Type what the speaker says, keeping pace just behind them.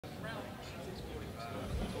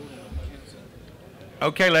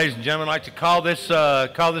Okay, ladies and gentlemen, I'd like to call this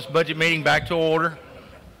budget meeting back to order.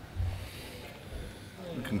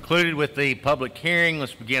 We concluded with the public hearing.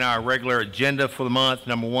 Let's begin our regular agenda for the month.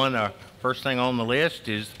 Number one, our first thing on the list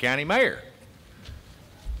is the county mayor.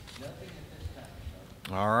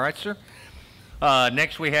 All right, sir.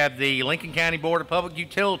 Next, we have the Lincoln County Board of Public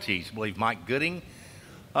Utilities. I believe Mike Gooding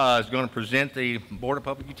is going to present the Board of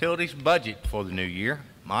Public Utilities budget for the new year.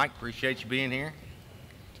 Mike, appreciate you being here.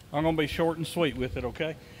 I'm going to be short and sweet with it,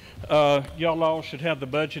 okay? Y'all all should have the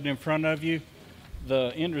budget in front of you.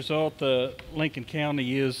 The end result, Lincoln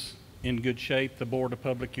County is in good shape. The Board of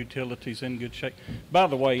Public Utilities in good shape. By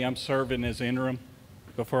the way, I'm serving as interim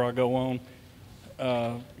before I go on.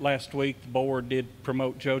 Last week, the board did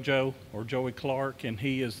promote Joey Clark, and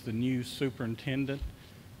he is the new superintendent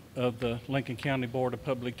of the Lincoln County Board of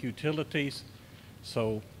Public Utilities.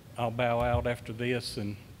 So I'll bow out after this,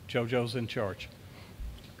 and JoJo's in charge.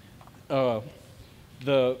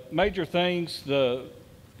 The major things,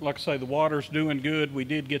 like I say, the water's doing good. We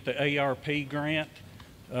did get the ARP grant,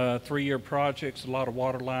 3-year projects, a lot of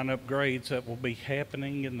water line upgrades that will be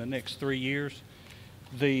happening in the next 3 years.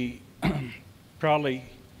 Probably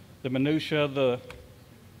the minutia of the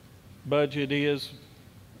budget is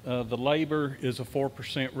the labor is a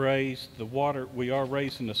 4% raise. The water, we are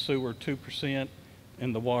raising the sewer 2%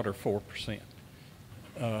 and the water 4%.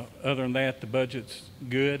 Other than that, the budget's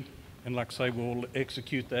good. And like I say, we'll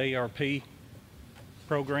execute the ARP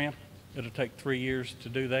program. It'll take 3 years to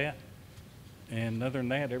do that. And other than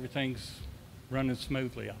that, everything's running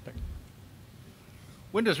smoothly out there.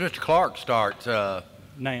 When does Mr. Clark start?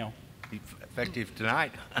 Now. Effective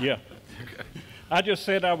tonight? Yeah. I just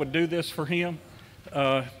said I would do this for him.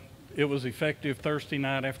 It was effective Thursday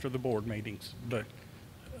night after the board meetings. But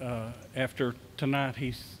after tonight,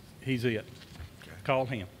 he's it. Okay. Call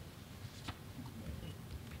him.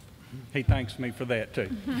 He thanks me for that, too.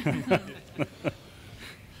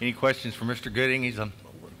 Any questions for Mr. Gooding? He's a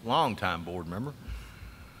long-time board member.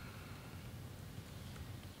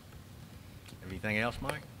 Anything else,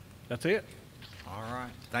 Mike? That's it. All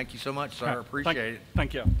right. Thank you so much, sir. Appreciate it.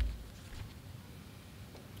 Thank you. All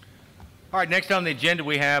right, next on the agenda,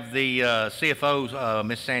 we have the CFO,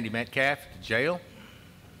 Miss Sandy Metcalf, at the jail.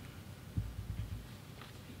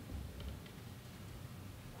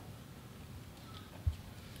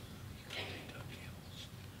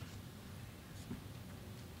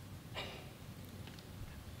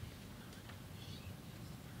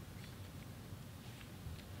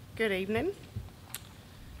 Good evening.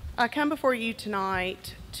 I come before you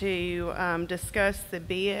tonight to discuss the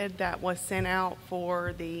bid that was sent out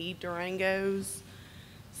for the Durangos.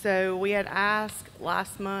 So we had asked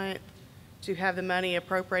last month to have the money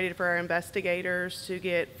appropriated for our investigators to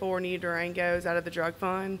get 4 new Durangos out of the drug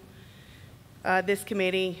fund. This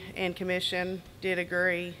committee and commission did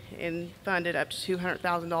agree and funded up to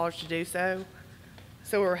 $200,000 to do so.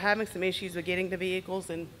 So we're having some issues with getting the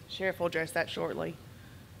vehicles, and Sheriff will address that shortly.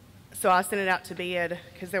 So I sent it out to bid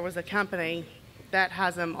because there was a company that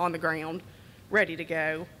has them on the ground, ready to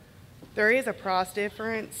go. There is a price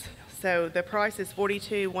difference. So the price is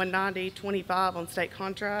 $42,190.25 on state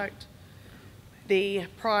contract. The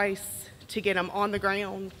price to get them on the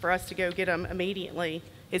ground for us to go get them immediately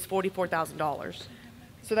is $44,000.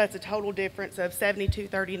 So that's a total difference of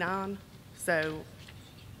 $72,39. So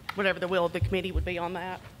whatever the will of the committee would be on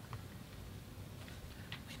that.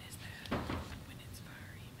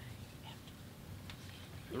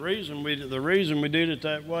 The reason we did it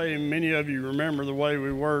that way, and many of you remember the way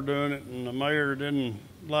we were doing it, and the mayor didn't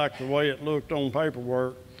like the way it looked on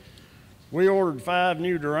paperwork. We ordered 5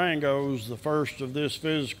 new Durangos the first of this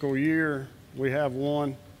fiscal year. We have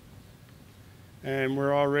 1, and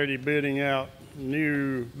we're already bidding out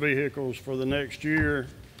new vehicles for the next year,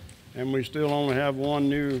 and we still only have 1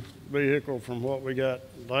 new vehicle from what we got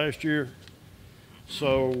last year.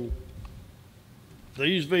 So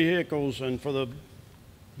these vehicles, and for the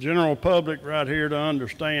general public right here to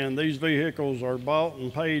understand, these vehicles are bought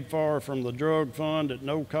and paid for from the drug fund at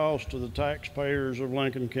no cost to the taxpayers of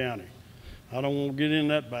Lincoln County. I don't want to get in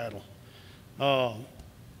that battle.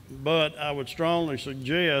 But I would strongly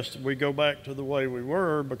suggest we go back to the way we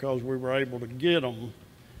were, because we were able to get them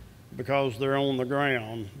because they're on the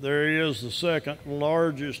ground. There is the second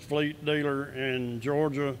largest fleet dealer in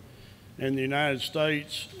Georgia in the United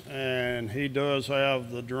States, and he does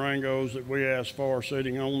have the Durangos that we asked for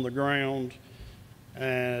sitting on the ground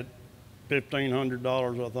at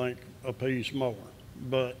 $1,500, I think, a piece more.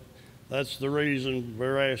 But that's the reason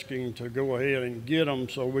we're asking to go ahead and get them,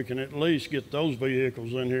 so we can at least get those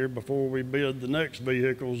vehicles in here before we bid the next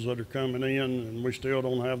vehicles that are coming in, and we still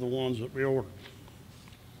don't have the ones that we ordered.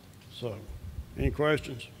 So Any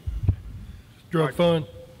questions? Drug fund,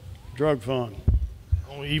 Drug fund.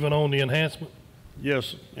 even on the enhancement?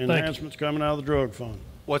 Yes, you. enhancements coming out of the drug fund.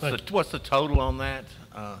 What's the total on that?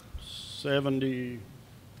 70,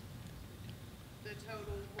 The total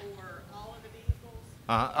for all of the vehicles?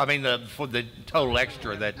 I mean, for the total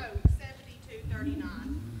extra that, Oh,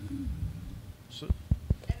 7239. so-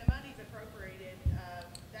 And the money's appropriated,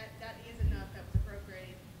 that is enough that was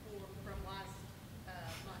appropriated from last,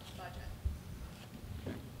 month's budget.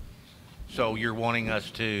 so you're wanting us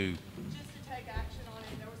to, Just to take action on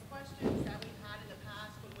it, there was questions that we've had in the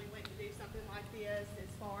past when we went to do something like this, as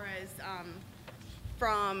far as,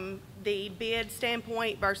 from the bid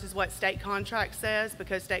standpoint versus what state contract says,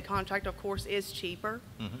 because state contract, of course, is cheaper.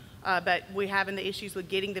 But we're having the issues with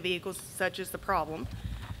getting the vehicles, such as the problem.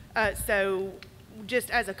 So just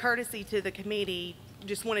as a courtesy to the committee,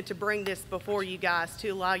 just wanted to bring this before you guys to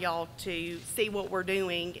allow y'all to see what we're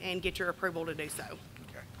doing and get your approval to do so.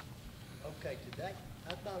 Okay, today,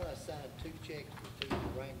 I thought I signed 2 checks for 2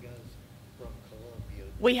 Durangos from Columbia.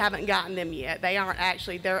 We haven't gotten them yet. They aren't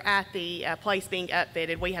actually, they're at the place being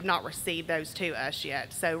upfitted. We have not received those to us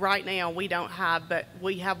yet. So right now, we don't have, but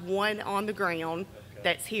we have one on the ground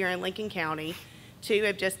that's here in Lincoln County. 2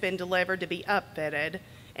 have just been delivered to be upfitted,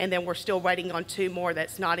 and then we're still waiting on 2 more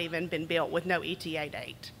that's not even been built with no ETA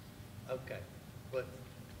date. Okay, but,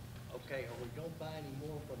 okay, are we gonna buy any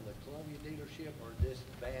more from the Columbia dealership or this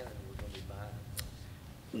van we're gonna be buying?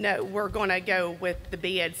 No, we're gonna go with the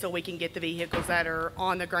bid so we can get the vehicles that are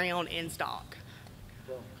on the ground in stock.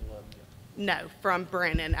 From Columbia? No, from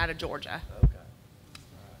Brennan out of Georgia. Okay.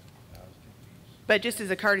 But just as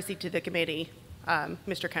a courtesy to the committee,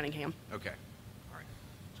 Mr. Cunningham. okay, all right.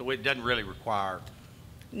 So it doesn't really require,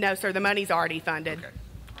 No, sir, the money's already funded. okay,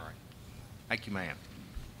 all right. Thank you, ma'am.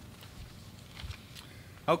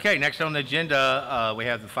 Okay, next on the agenda, we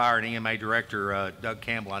have the Fire and EMA Director, Doug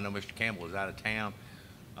Campbell. I know Mr. Campbell is out of town.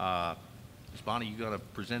 Ms. Bonnie, you gonna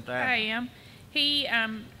present that? I am. He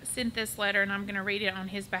sent this letter, and I'm going to read it on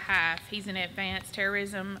his behalf. He's an advanced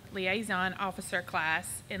terrorism liaison officer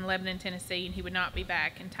class in Lebanon, Tennessee, and he would not be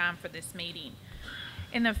back in time for this meeting.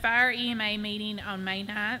 In the Fire EMA meeting on May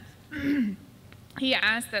 9th, he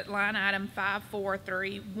asked that line item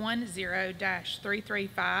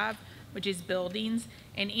 54310-335, which is buildings,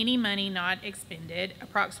 and any money not expended,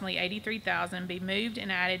 approximately $83,000, be moved and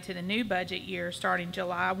added to the new budget year starting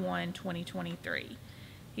July 1, 2023.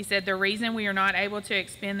 He said the reason we are not able to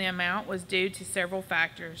expend the amount was due to several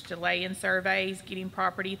factors: delay in surveys, getting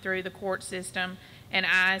property through the court system, and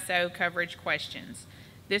ISO coverage questions.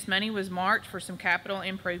 This money was marked for some capital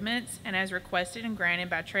improvements, and as requested and granted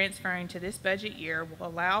by transferring to this budget year, will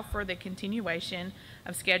allow for the continuation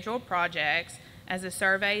of scheduled projects as the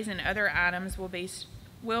surveys and other items will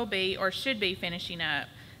be or should be finishing up.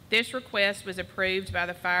 This request was approved by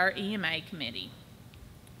the Fire EMA Committee.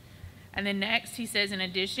 And then next, he says, in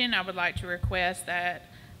addition, I would like to request that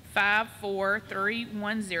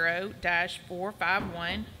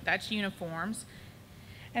 54310-451, that's uniforms.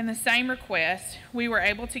 And the same request, we were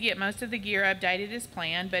able to get most of the gear updated as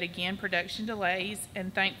planned, but again, production delays,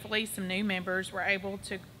 and thankfully some new members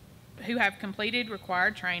who have completed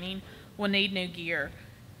required training will need new gear.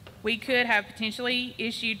 We could have potentially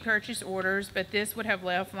issued purchase orders, but this would have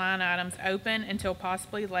left line items open until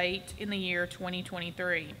possibly late in the year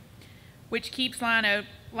 2023, which keeps line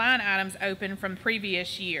items open from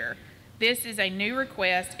previous year. This is a new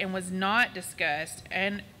request and was not discussed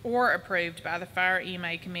or approved by the Fire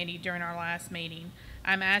EMA Committee during our last meeting.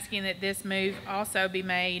 I'm asking that this move also be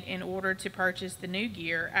made in order to purchase the new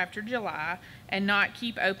gear after July and not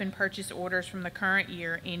keep open purchase orders from the current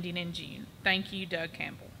year ending in June. Thank you, Doug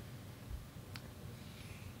Campbell.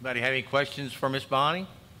 Anybody have any questions for Ms. Bonnie?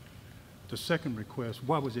 The second request,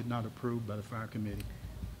 why was it not approved by the fire committee?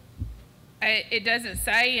 It doesn't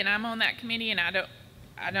say, and I'm on that committee, and I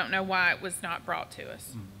don't know why it was not brought to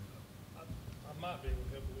us. I might be able to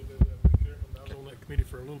help a little bit with that, Mr. Chairman. I was on that committee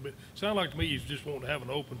for a little bit. Sounded like to me he's just wanting to have an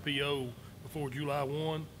open PO before July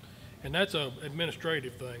 1, and that's a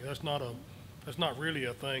administrative thing. That's not really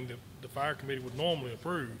a thing that the fire committee would normally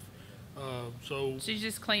approve. So She's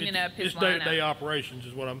just cleaning up his It's day-to-day lineup. operations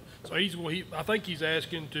is what so I think he's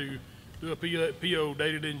asking to do a PO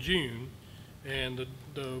dated in June, and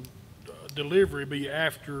the delivery be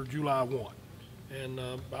after July 1. And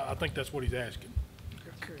I think that's what he's asking.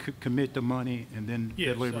 Commit the money and then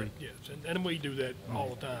Yes, delivery? yes, and we do that all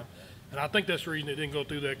the time. And I think that's the reason it didn't go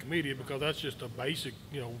through that committee, because that's just a basic,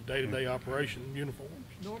 day-to-day operation uniform.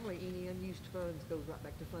 Normally, any unused funds goes right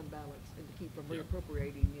back to fund balance and to keep from Yeah.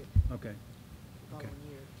 reappropriating it Okay, the following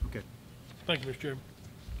year. okay. Thank you, Mr. Chairman.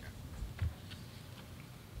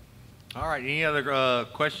 All right, any other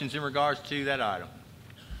questions in regards to that item?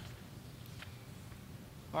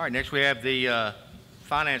 All right, next we have the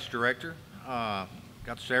Finance Director. Got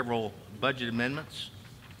several budget amendments.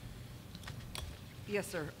 Yes,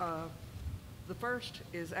 sir. The first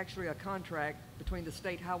is actually a contract between the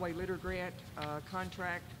State Highway Litter Grant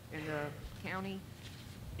contract and the county.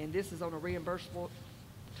 And this is on a reimbursable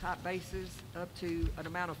type basis up to an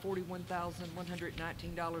amount of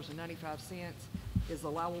 $41,119.95 is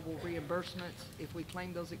allowable reimbursements if we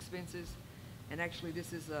claim those expenses. And actually,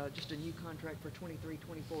 this is just a new contract for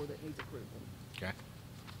 23-24 that needs approval. Okay.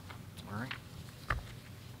 All right.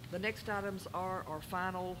 The next items are our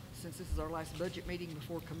final, since this is our last budget meeting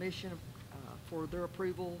before commission, for their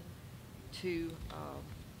approval to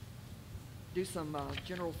do some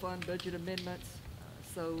general fund budget amendments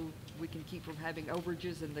so we can keep from having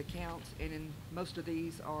overages in the accounts. And in most of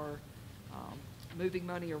these are moving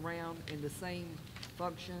money around in the same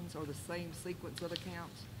functions or the same sequence of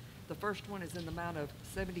accounts. The first one is in the amount of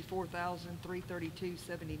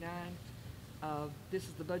 $74,332.79. This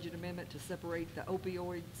is the budget amendment to separate the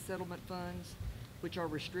opioid settlement funds, which are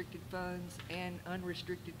restricted funds and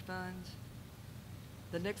unrestricted funds.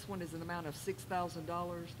 The next one is an amount of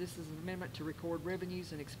 $6,000. This is an amendment to record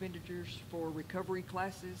revenues and expenditures for recovery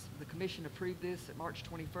classes. The commission approved this at March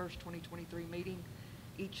 21st, 2023 meeting.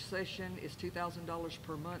 Each session is $2,000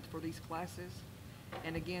 per month for these classes.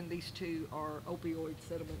 And again, these two are opioid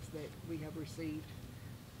settlements that we have received.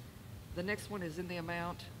 The next one is in the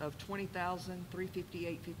amount of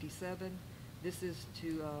 $20,358.57. This is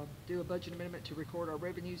to do a budget amendment to record our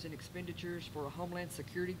revenues and expenditures for a Homeland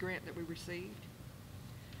Security grant that we received.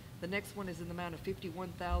 The next one is in the amount of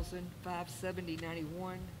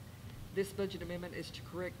 $51,570.91. This budget amendment is to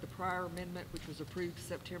correct the prior amendment, which was approved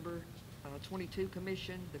September 22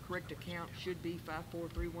 commission. The correct account should be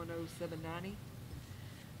 $54310.790.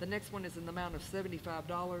 The next one is in the amount of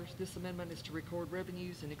 $75. This amendment is to record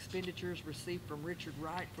revenues and expenditures received from Richard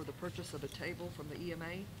Wright for the purchase of a table from the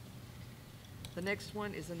EMA. The next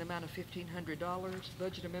one is in the amount of $1,500.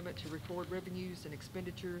 Budget amendment to record revenues and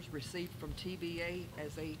expenditures received from TVA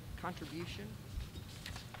as a contribution.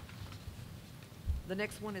 The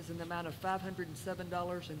next one is in the amount of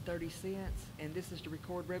 $507.30, and this is to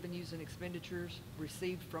record revenues and expenditures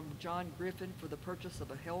received from John Griffin for the purchase of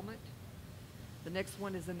a helmet. The next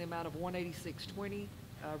one is in the amount of $186.20,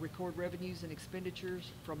 record revenues and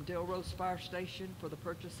expenditures from Delrose Fire Station for the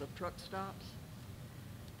purchase of truck stops.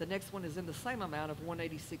 The next one is in the same amount of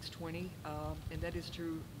 $186.20, and that is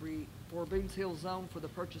for Boones Hill Zone for the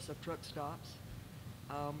purchase of truck stops.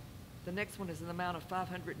 The next one is in the amount of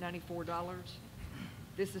 $594.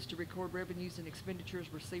 This is to record revenues and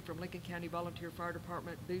expenditures received from Lincoln County Volunteer Fire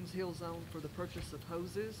Department, Boones Hill Zone for the purchase of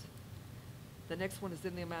hoses. The next one is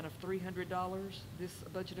in the amount of $300. This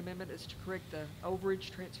budget amendment is to correct the overage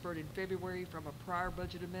transferred in February from a prior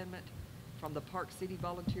budget amendment from the Park City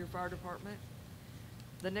Volunteer Fire Department.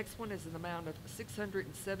 The next one is an amount of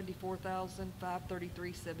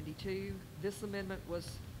 $674,533.72. This amendment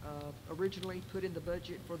was originally put in the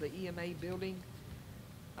budget for the EMA building,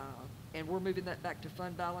 and we're moving that back to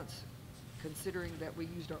fund balance, considering that we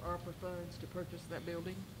used our ARPA funds to purchase that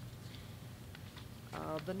building.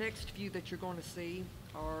 The next few that you're going to see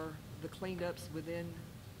are the cleanups within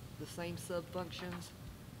the same sub-functions.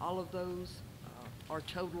 All of those are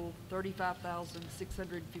total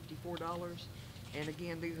 $35,654. And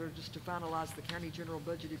again, these are just to finalize the county general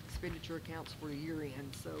budget expenditure accounts for the year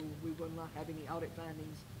end, so we will not have any audit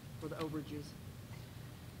findings for the overages.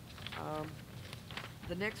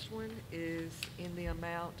 The next one is in the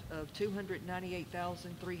amount of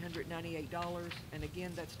 $298,398, and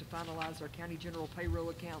again, that's to finalize our county general payroll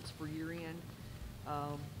accounts for year end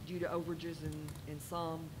due to overages and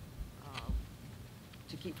some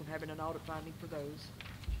to keep from having an audit finding for those.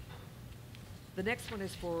 The next one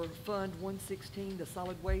is for Fund 116, the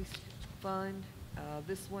Solid Waste Fund.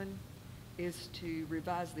 This one is to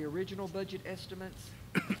revise the original budget estimates.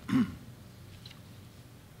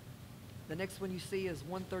 The next one you see is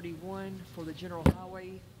 131 for the General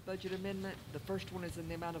Highway Budget Amendment. The first one is in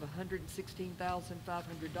the amount of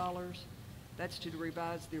 $116,500. That's to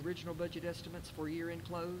revise the original budget estimates for year-end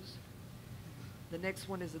close. The next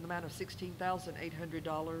one is in the amount of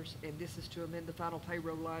 $16,800, and this is to amend the final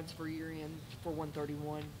payroll lines for year-end for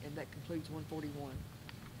 131, and that concludes 131.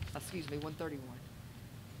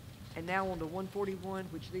 And now on to 141,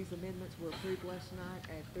 which these amendments were approved last night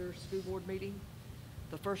at their school board meeting.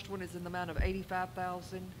 The first one is in the amount of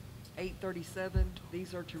 $85,837.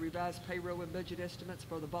 These are to revise payroll and budget estimates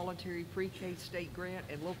for the voluntary pre-K state grant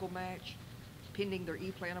and local match, pending their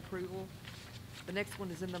E-plan approval. The next one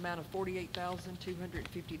is in the amount of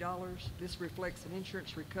 $48,250. This reflects an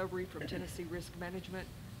insurance recovery from Tennessee Risk Management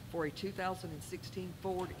for a 2016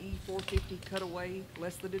 Ford E450 Cutaway,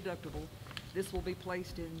 less the deductible. This will be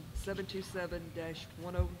placed in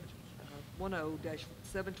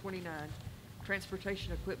 727-10-729,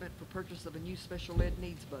 transportation equipment for purchase of a new special ed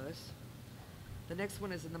needs bus. The next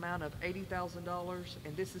one is in the amount of $80,000,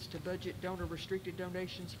 and this is to budget donor restricted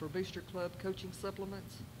donations for Booster Club coaching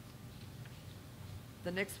supplements.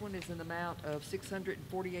 The next one is in the amount of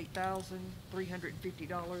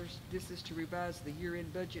 $648,350. This is to revise the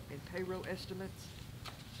year-end budget and payroll estimates.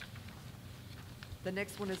 The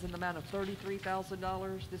next one is in the amount of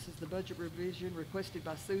 $33,000. This is the budget revision requested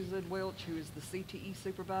by Susan Welch, who is the CTE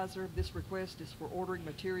supervisor. This request is for ordering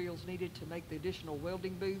materials needed to make the additional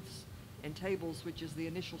welding booths and tables, which is the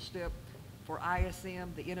initial step for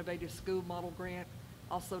ISM, the Innovative School Model Grant.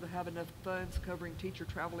 Also to have enough funds covering teacher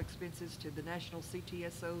travel expenses to the National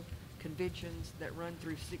CTSO conventions that run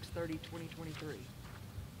through 6/30/2023.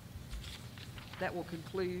 That will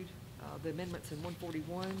conclude the amendments in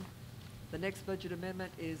 141. The next budget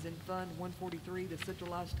amendment is in Fund 143, the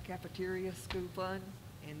Centralized Cafeteria School Fund,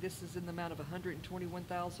 and this is in the amount of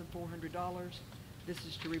 $121,400. This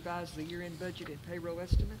is to revise the year-end budget and payroll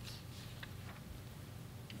estimates.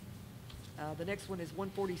 The next one is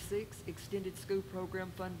 146, Extended School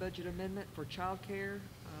Program Fund Budget Amendment for Child Care.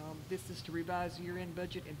 This is to revise year-end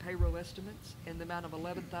budget and payroll estimates in the amount of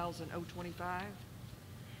 $11,025.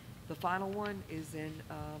 The final one is in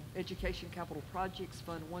Education Capital Projects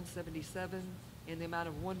Fund 177 in the amount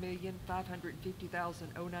of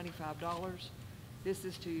 $1,550,095. This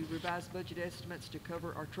is to revise budget estimates to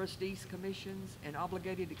cover our trustees' commissions and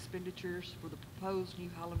obligated expenditures for the proposed new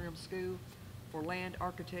Highland Rim School for land,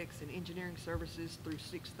 architects, and engineering services through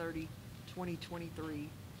 6/30/2023.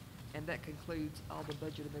 And that concludes all the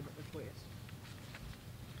budget amendment requests.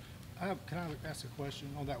 Can I ask a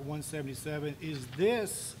question on that 177? Is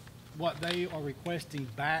this what they are requesting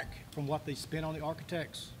back from what they spent on the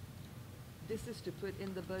architects? This is to put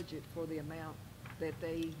in the budget for the amount that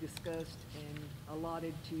they discussed and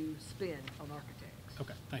allotted to spend on architects.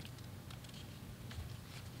 Okay, thank you.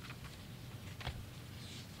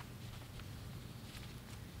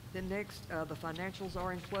 Then next, the financials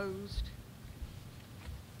are enclosed.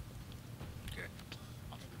 Okay.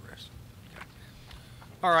 I'll do the rest. Okay.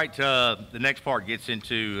 All right, the next part gets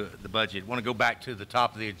into the budget. Want to go back to the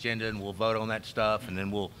top of the agenda and we'll vote on that stuff and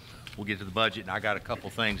then we'll get to the budget. And I got a couple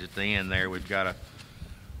things at the end there. We've got a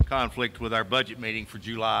conflict with our budget meeting for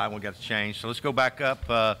July and we got to change. So let's go back up.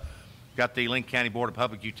 Got the Lincoln County Board of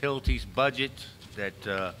Public Utilities budget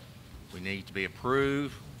that we need to be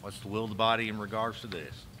approved. What's the will of the body in regards to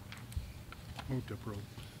this? Move to approve.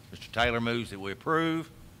 Mr. Taylor moves that we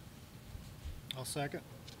approve. I'll second.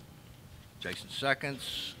 Jason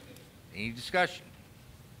seconds. Any discussion?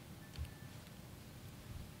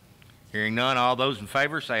 Hearing none, all those in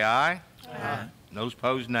favor say aye. Aye. Those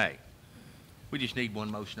opposed, nay. We just need one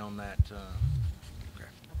motion on that. Okay.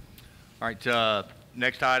 All right,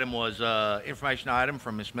 next item was information item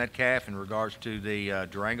from Ms. Metcalf in regards to the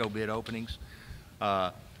Durango bid openings.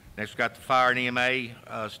 Next, we got the fire and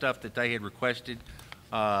EMA stuff that they had requested.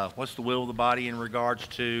 What's the will of the body in regards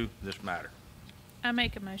to this matter? I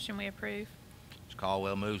make a motion, we approve. Ms.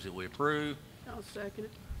 Caldwell moves that we approve. I'll second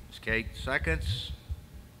it. Ms. Kate seconds.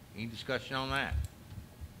 Any discussion on that?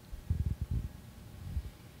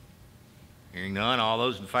 Hearing none, all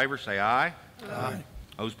those in favor say aye. Aye.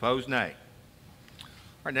 Those opposed, nay. All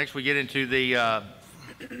right, next we get into the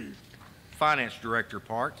finance director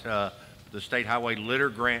part. The State Highway Litter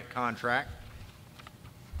Grant contract.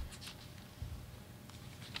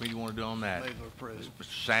 What do you want to do on that? Move to approve.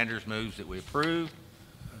 Mr. Sanders moves that we approve.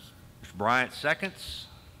 Mr. Bryant seconds.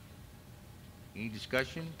 Any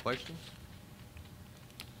discussion, questions?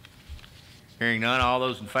 Hearing none, all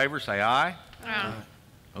those in favor say aye. Aye.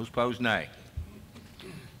 Those opposed, nay.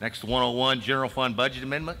 Next, the 101 General Fund Budget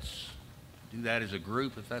Amendments. Do that as a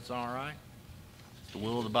group if that's all right. It's the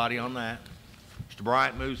will of the body on that. Mr.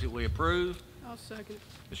 Bryant moves that we approve. I'll second it.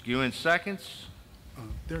 Ms. Ewan seconds.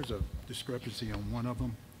 There's a discrepancy on one of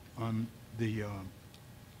them. On the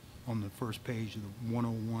first page of the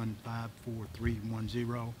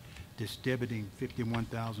 101-54310, it's debiting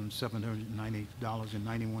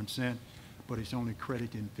 $51,798.91, but it's only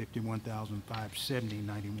crediting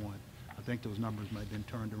 $51,570.91. I think those numbers might have been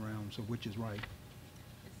turned around, so which is right?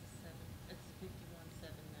 It's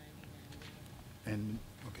 51,790.91. And,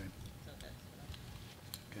 okay, So that's what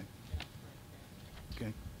okay, I'm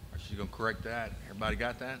okay. She's going to correct that. Everybody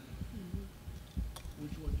got that?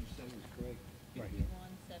 Which one did you say was correct? Right.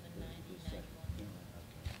 51,790.91.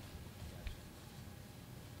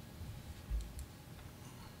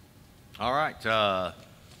 All right, no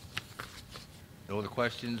other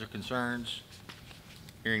questions or concerns?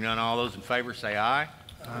 Hearing none, all those in favor say aye.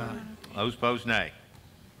 Aye. Those opposed, nay.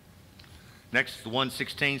 Next is the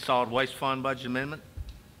 116 Solid Waste Fund Budget Amendment.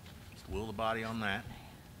 It's the will of the body on that.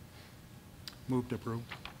 Move to approve.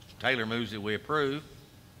 Mr. Taylor moves that we approve.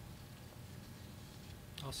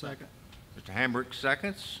 I'll second. Mr. Hambrick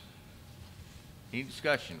seconds. Any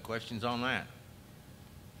discussion, questions on that?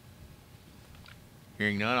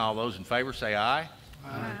 Hearing none, all those in favor say aye.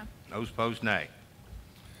 Aye. Those opposed, nay.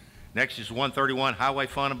 Next is 131 Highway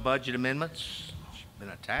Fund Budget Amendments. It's been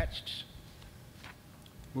attached.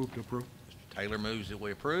 Move to approve. Mr. Taylor moves that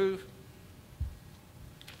we approve.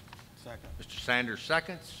 Second. Mr. Sanders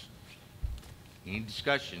seconds. Any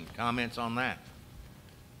discussion, comments on that?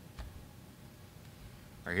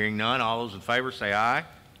 Are hearing none, all those in favor say aye.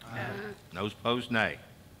 Aye. Those opposed, nay.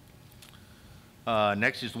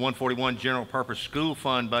 Next is the 141 General Purpose School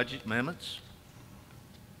Fund Budget Amendments.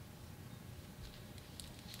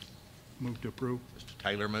 Move to approve. Mr.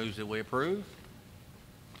 Taylor moves that we approve.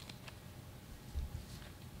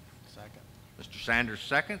 Second. Mr. Sanders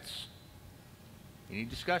seconds. Any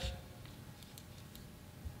discussion?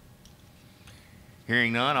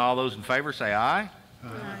 Hearing none, all those in favor say aye.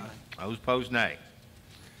 Aye. Those opposed, nay.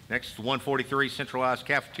 Next is the 143 Centralized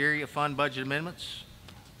Cafeteria Fund Budget Amendments.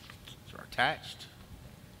 These are attached.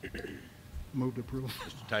 Move to approve.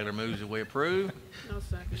 Mr. Taylor moves that we approve. I'll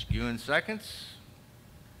second. Ms. Ewan seconds.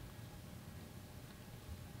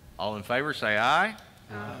 All in favor say aye.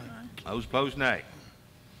 Aye. Those opposed, nay.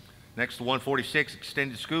 Next, the 146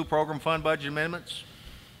 Extended School Program Fund Budget Amendments.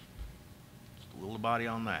 Just the will of the body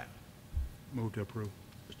on that. Move to approve.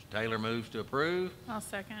 Mr. Taylor moves to approve. I'll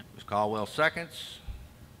second. Ms. Caldwell seconds.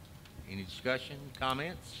 Any discussion,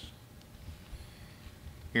 comments?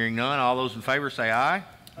 Hearing none, all those in favor say aye.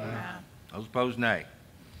 Aye. Those opposed, nay.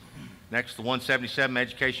 Next, the 177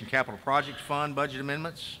 Education Capital Projects Fund Budget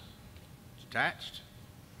Amendments. It's attached.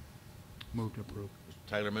 Move to approve. Mr.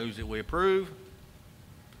 Taylor moves that we approve.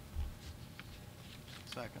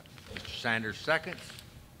 Second. Mr. Sanders seconds.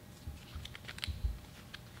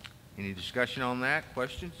 Any discussion on that?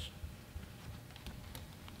 Questions?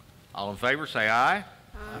 All in favor say aye.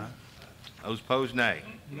 Aye. Those opposed, nay.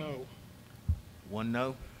 No. One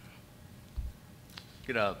no.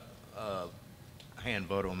 Get a hand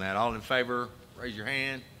vote on that. All in favor, raise your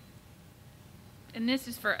hand. And this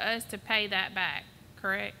is for us to pay that back,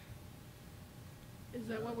 correct? Is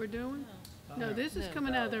that what we're doing? No, this is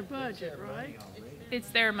coming out of their budget, right? It's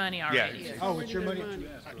their money already. Yeah. Oh, it's your money?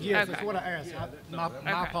 Yes, that's Okay. what I asked. My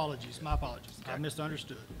Okay. apologies, my apologies. I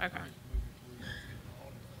misunderstood. Okay.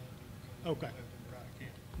 Okay.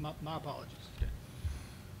 My apologies.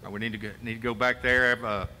 All right, we need to go back there. Have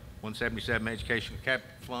 177 Education Cap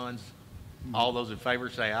Funds. All those in favor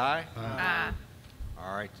say aye. Aye.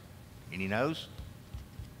 All right. Any noes?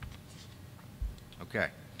 Okay.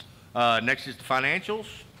 Next is the financials.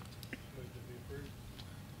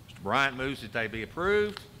 Mr. Bryant moves that they be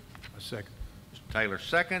approved. A second. Mr. Taylor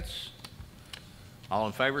seconds. All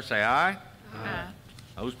in favor say aye. Aye.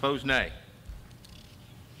 Those opposed, nay.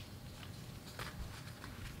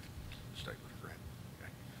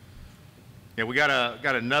 Yeah, we got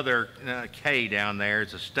another K down there.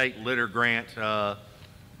 It's a state litter grant.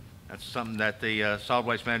 That's something that the solid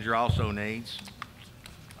waste manager also needs.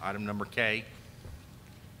 Item number K.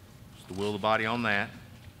 It's the will of the body on that.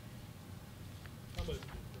 Mr.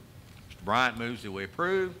 Bryant moves that we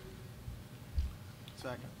approve.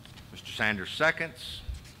 Second. Mr. Sanders seconds.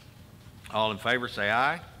 All in favor say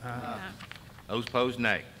aye. Aye. Those opposed,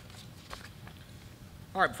 nay.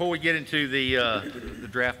 All right, before we get into the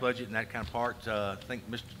draft budget and that kind of part, I think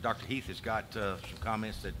Dr. Heath has got some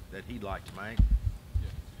comments that he'd like to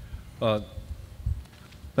make.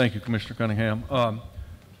 Thank you, Commissioner Cunningham. I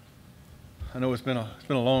know it's been a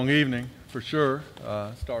long evening for sure.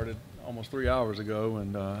 Started almost 3 hours ago,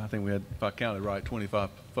 and I think we had, if I counted right, 25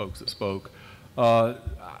 folks that spoke.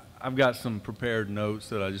 I've got some prepared notes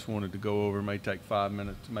that I just wanted to go over. It may take 5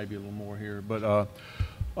 minutes, maybe a little more here, but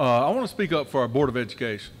I want to speak up for our Board of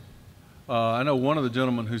Education. I know one of the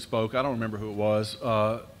gentlemen who spoke, I don't remember who it was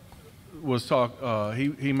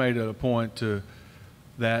he made it a point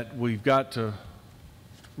that we've got to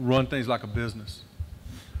run things like a business.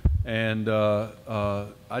 And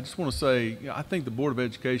I just want to say, I think the Board of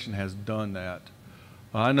Education has done that.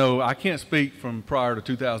 I know I can't speak from prior to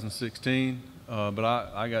 2016, but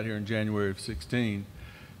I got here in January of 16,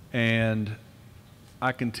 and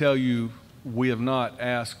I can tell you we have not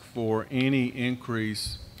asked for any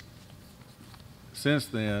increase since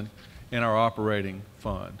then in our operating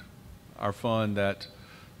fund, our fund that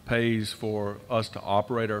pays for us to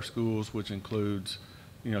operate our schools, which includes,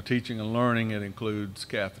 teaching and learning. It includes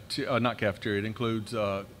not cafeteria, it includes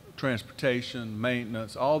transportation,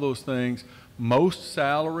 maintenance, all those things. Most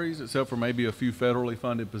salaries, except for maybe a few federally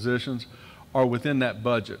funded positions, are within that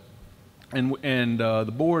budget. And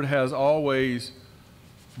the board has always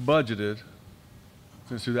budgeted,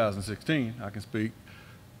 since 2016, I can speak,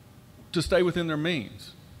 to stay within their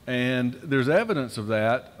means. And there's evidence of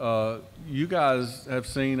that. You guys have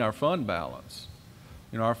seen our fund balance.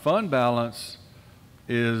 Our fund balance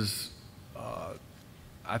is,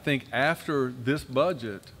 I think after this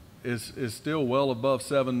budget, is still well above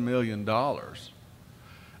 $7 million.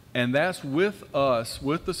 And that's with us,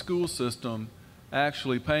 with the school system,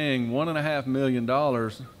 actually paying $1.5 million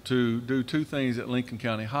to do two things at Lincoln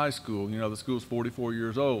County High School. The school's 44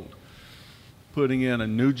 years old. Putting in a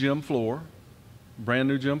new gym floor, brand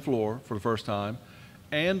new gym floor for the first time,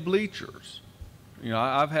 and bleachers.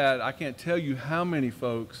 I can't tell you how many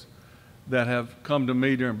folks that have come to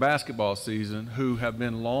me during basketball season who have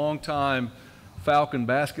been long-time Falcon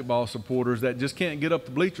basketball supporters that just can't get up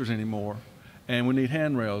the bleachers anymore. And we need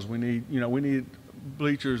handrails. We need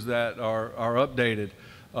bleachers that are updated.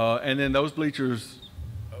 And then those bleachers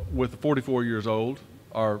with the 44 years old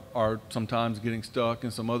are sometimes getting stuck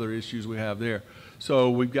in some other issues we have there. So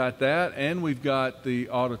we've got that, and we've got the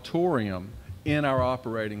auditorium in our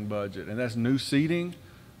operating budget. And that's new seating,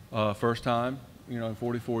 first time, in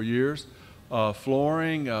 44 years.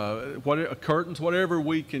 Flooring, curtains, whatever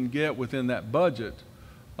we can get within that budget,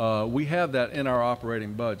 we have that in our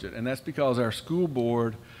operating budget. And that's because our school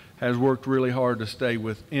board has worked really hard to stay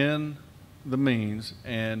within the means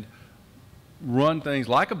and run things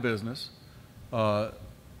like a business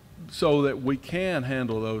so that we can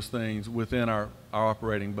handle those things within our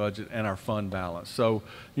operating budget and our fund balance. So,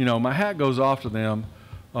 my hat goes off to them.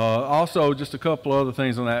 Also, just a couple other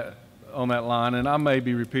things on that line, and I may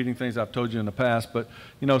be repeating things I've told you in the past, but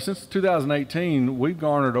since 2018, we've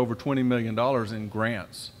garnered over $20 million in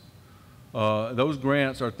grants. Those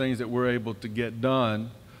grants are things that we're able to get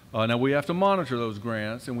done. Now we have to monitor those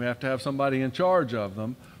grants, and we have to have somebody in charge of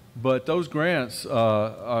them, but those grants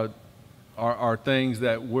are things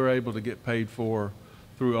that we're able to get paid for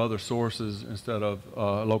through other sources instead of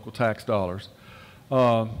local tax dollars.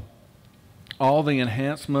 All the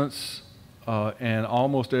enhancements and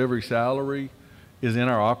almost every salary is in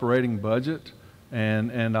our operating budget.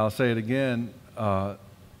 And I'll say it again, the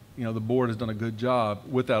board has done a good job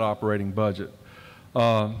with that operating budget.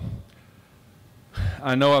 I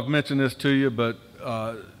know I've mentioned this to you, but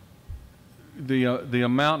the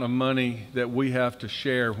amount of money that we have to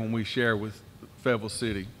share when we share with Fayetteville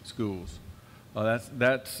City schools,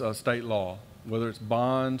 that's state law, whether it's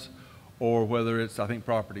bonds or whether it's, I think,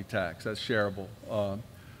 property tax. That's shareable.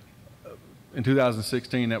 In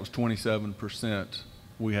 2016, that was 27%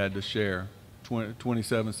 we had to share,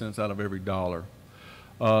 27 cents out of every dollar.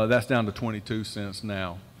 That's down to 22 cents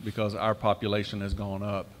now because our population has gone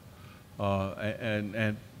up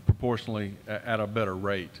and proportionally at a better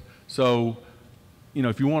rate. So,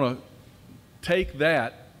 if you want to take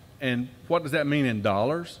that, and what does that mean in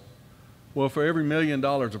dollars? Well, for every $1 million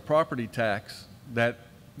of property tax that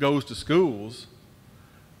goes to schools,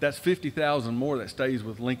 that's $50,000 more that stays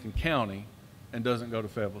with Lincoln County and doesn't go to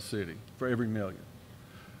Fayetteville City for every $1 million.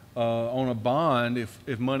 On a bond,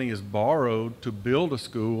 if money is borrowed to build a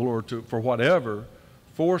school or for whatever,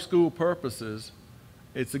 for school purposes,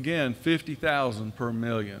 it's again $50,000 per $1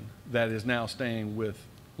 million that is now staying with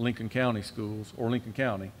Lincoln County schools or Lincoln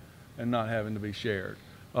County and not having to be shared.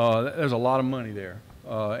 There's a lot of money there.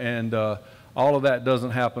 And all of that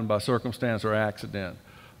doesn't happen by circumstance or accident.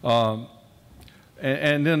 And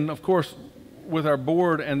then, of course, with our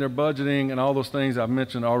board and their budgeting and all those things I've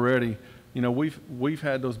mentioned already, we've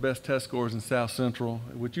had those best test scores in South Central,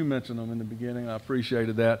 which you mentioned them in the beginning. I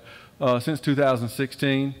appreciated that. Since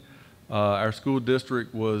 2016, our school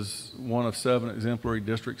district was one of 7 exemplary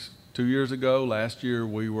districts 2 years ago. Last year,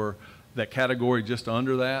 we were that category just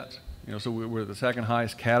under that. So we're the second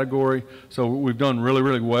highest category. So we've done really,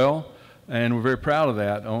 really well, and we're very proud of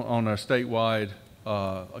that on our statewide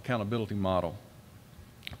accountability model.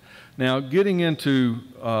 Now, getting into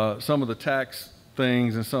some of the tax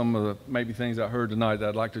things and some of the maybe things I heard tonight that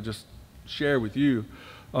I'd like to just share with you.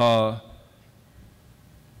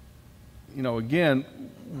 Again,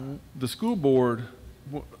 the school board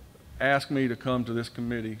asked me to come to this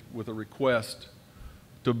committee with a request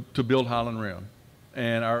to build Highland Rim,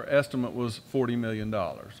 and our estimate was $40 million.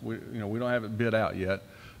 We don't have it bid out yet,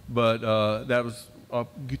 but that was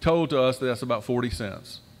told to us that that's about 40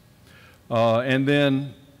 cents. And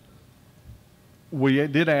then we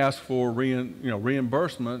did ask for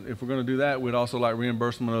reimbursement. If we're going to do that, we'd also like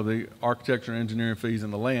reimbursement of the architecture and engineering fees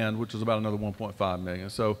and the land, which was about another 1.5 million.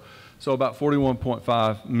 So about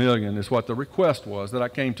 41.5 million is what the request was that I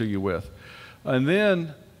came to you with. And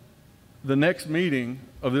then the next meeting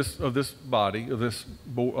of this body, of this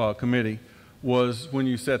committee, was when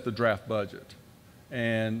you set the draft budget.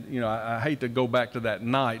 And, you know, I hate to go back to that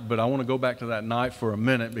night, but I want to go back to that night for a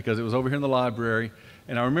minute because it was over here in the library.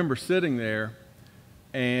 And I remember sitting there,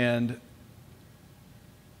 and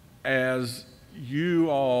as you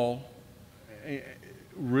all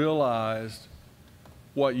realized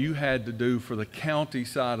what you had to do for the county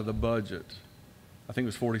side of the budget, I think it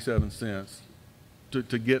was 47 cents, to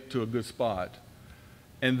get to a good spot.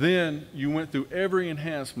 And then you went through every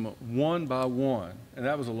enhancement one by one, and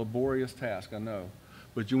that was a laborious task, I know.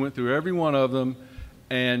 But you went through every one of them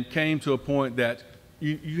and came to a point that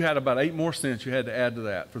you had about 8 more cents you had to add to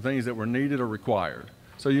that for things that were needed or required.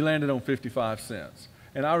 So you landed on 55 cents.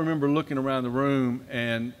 And I remember looking around the room,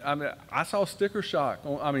 and I saw sticker shock.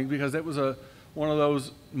 Because that was one of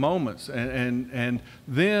those moments. And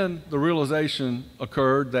then the realization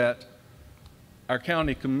occurred that our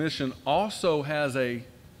county commission also has a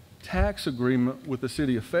tax agreement with the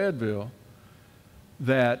city of Fayetteville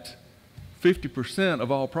that 50%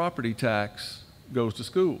 of all property tax goes to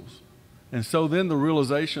schools. And so then the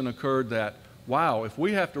realization occurred that, wow, if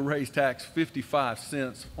we have to raise tax 55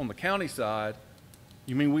 cents on the county side,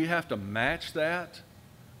 you mean we have to match that?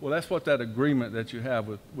 Well, that's what that agreement that you have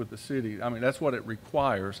with the city, that's what it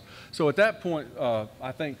requires. So at that point,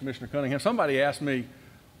 I think, Commissioner Cunningham, somebody asked me,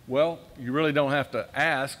 well, you really don't have to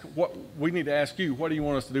ask. What we need to ask you, what do you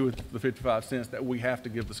want us to do with the 55 cents that we have to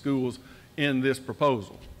give the schools in this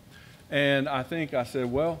proposal? And I think I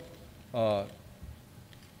said, well,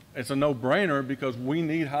 it's a no-brainer because we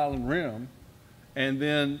need Highland Rim, and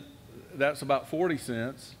then that's about 40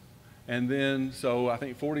 cents. And then, so I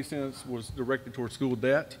think 40 cents was directed towards school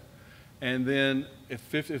debt. And then if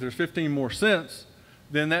there's 15 more cents,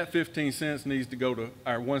 then that 15 cents needs to go to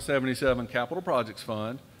our 177 Capital Projects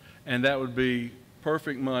Fund, and that would be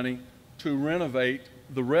perfect money to renovate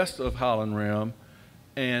the rest of Highland Rim.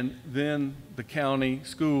 And then the county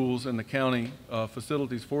schools and the county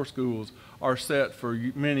facilities for schools are set for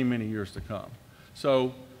many, many years to come.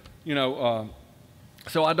 So,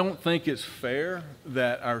 so I don't think it's fair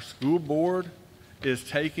that our school board is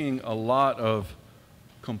taking a lot of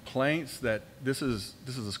complaints that this is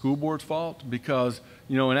the school board's fault, because,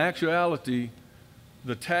 in actuality,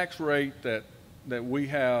 the tax rate that we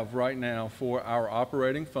have right now for our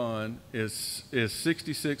operating fund is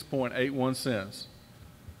 66.81 cents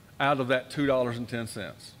out of that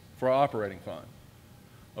 $2.10 for our operating fund.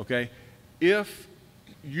 Okay? If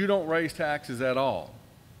you don't raise taxes at all,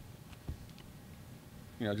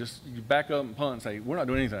 just you back up and punt and say, we're not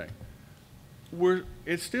doing anything.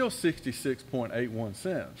 It's still 66.81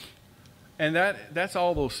 cents. And that's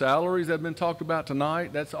all those salaries that have been talked about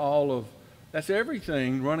tonight. That's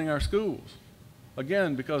everything running our schools.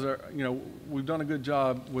 Again, because we've done a good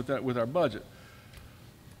job with that, with our budget.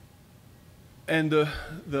 And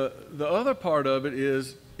the other part of it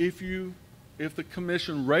is if the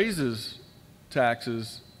commission raises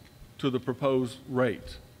taxes to the proposed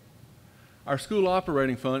rate, our school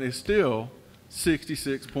operating fund is still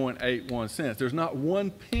 66.81 cents. There's not one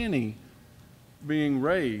penny being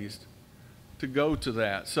raised to go to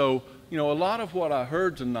that. So, a lot of what I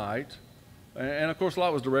heard tonight, and of course a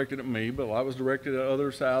lot was directed at me, but a lot was directed at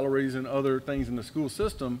other salaries and other things in the school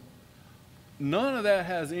system, none of that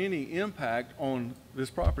has any impact on this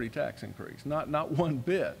property tax increase, not one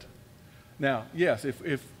bit. Now, yes, if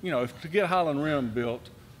to get Highland Rim built,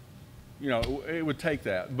 it would take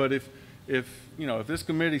that. But if this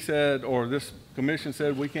committee said, or this commission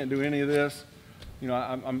said we can't do any of this,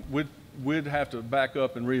 we'd have to back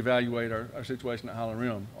up and reevaluate our situation at Highland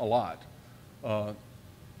Rim a lot.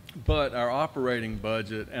 But our operating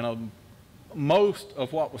budget and most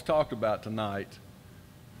of what was talked about tonight,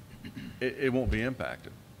 it won't be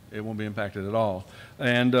impacted. It won't be impacted at all.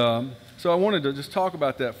 And so I wanted to just talk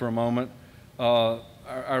about that for a moment.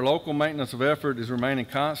 Our local maintenance of effort is remaining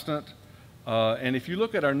constant. And if you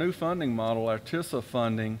look at our new funding model, our TISA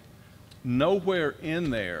funding, nowhere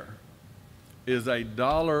in there is a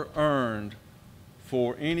dollar earned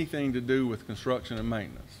for anything to do with construction and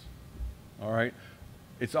maintenance. All right?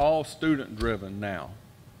 It's all student driven now.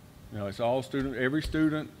 It's all student. Every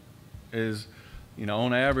student is,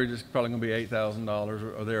 on average, it's probably going to be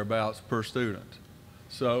 $8,000 or thereabouts per student.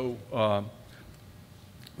 So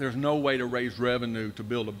there's no way to raise revenue to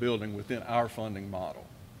build a building within our funding model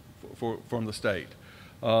from the state.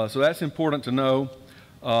 So that's important to know.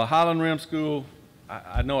 Highland Rim School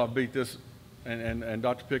I know I beat this, and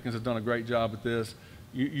Dr. Pickens has done a great job at this.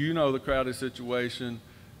 You know the crowded situation.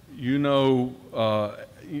 You know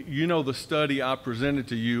the study I presented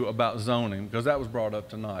to you about zoning, because that was brought up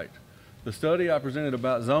tonight. The study I presented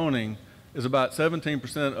about zoning is about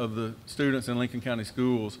 17% of the students in Lincoln County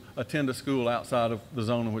schools attend a school outside of the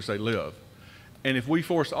zone in which they live. And if we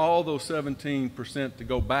force all those 17% to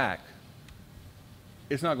go back,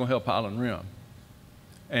 it's not going to help Highland Rim.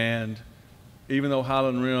 And even though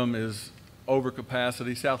Highland Rim is over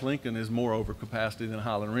capacity, South Lincoln is more over capacity than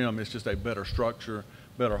Highland Rim. It's just a better structure,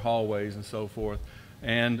 better hallways and so forth.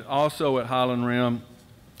 And also at Highland Rim,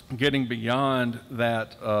 getting beyond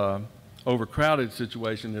that overcrowded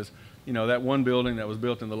situation is, you know, that one building that was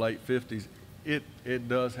built in the late 50s, it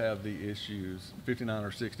does have the issues, 59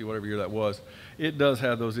 or 60, whatever year that was. It does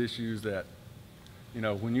have those issues that, you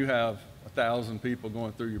know, when you have 1,000 people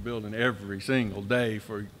going through your building every single day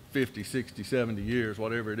for 50, 60, 70 years,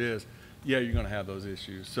 whatever it is, yeah, you're going to have those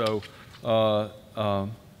issues. So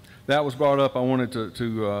that was brought up. I wanted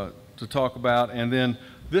to talk about. And then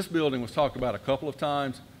this building was talked about a couple of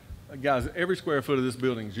times. Guys, every square foot of this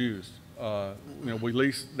building is used. You know, we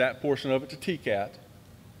lease that portion of it to TCAT.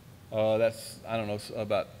 That's, I don't know,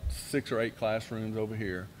 about 6 or 8 classrooms over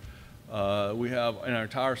here. We have an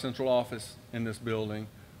entire central office in this building.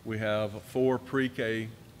 We have 4 pre-K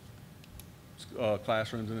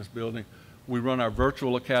classrooms in this building. We run our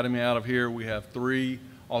virtual academy out of here. We have 3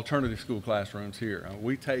 alternative school classrooms here.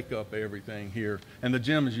 We take up everything here, and the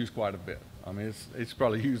gym is used quite a bit. I mean, it's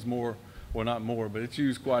probably used more, well, not more, but it's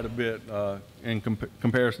used quite a bit in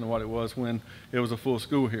comparison to what it was when it was a full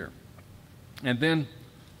school here. And then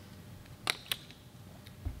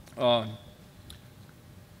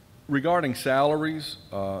regarding salaries,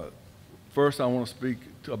 first I want to speak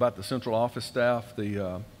about the central office staff,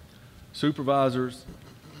 the supervisors.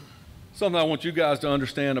 Something I want you guys to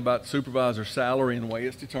understand about supervisor salary and the way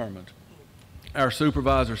it's determined. Our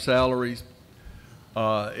supervisor salaries,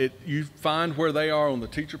 you find where they are on the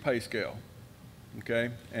teacher pay scale,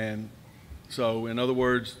 okay? And so in other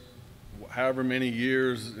words, however many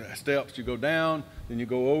years, steps you go down, then you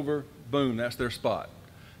go over, boom, that's their spot.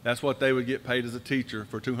 That's what they would get paid as a teacher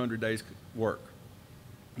for 200 days work.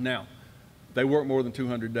 Now, they work more than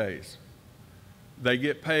 200 days. They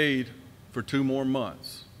get paid for 2 more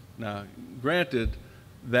months. Now, granted,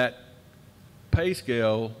 that pay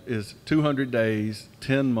scale is 200 days,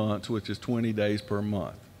 10 months, which is 20 days per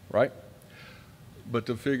month, right? But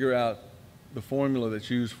to figure out the formula that's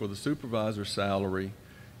used for the supervisor's salary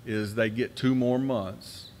is they get 2 more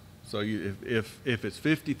months. So if it's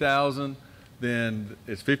 50,000, then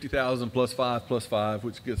it's 50,000 plus 5,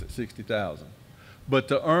 which gets it 60,000. But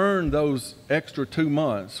to earn those extra 2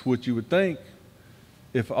 months, which you would think,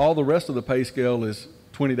 if all the rest of the pay scale is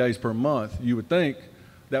 20 days per month, you would think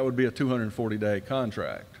that would be a 240-day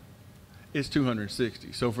contract. It's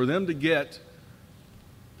 260. So for them to get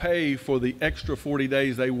pay for the extra 40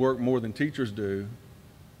 days they work more than teachers do,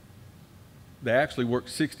 they actually work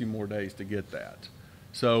 60 more days to get that.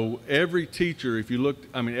 So every teacher, if you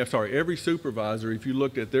looked, every supervisor, if you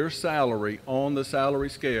looked at their salary on the salary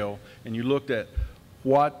scale and you looked at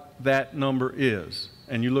what that number is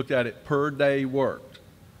and you looked at it per day worked,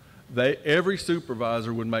 every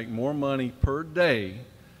supervisor would make more money per day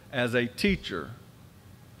as a teacher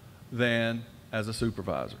than as a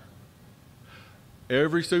supervisor.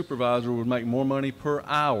 Every supervisor would make more money per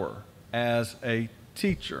hour as a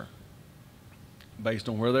teacher, based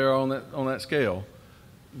on where they are on that scale,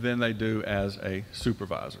 than they do as a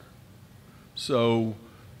supervisor. So,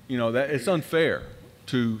 you know, that it's unfair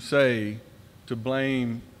to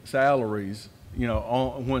blame salaries, you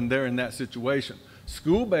know, when they're in that situation.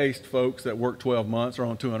 School-based folks that work 12 months are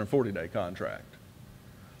on a 240-day contract.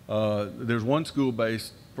 There's one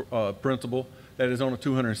school-based principal that is on a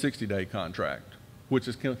 260-day contract, which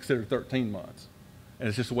is considered 13 months. And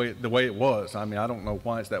it's just the way it was. I mean, I don't know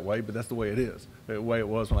why it's that way, but that's the way it is, the way it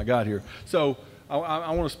was when I got here. So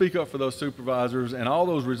I want to speak up for those supervisors and all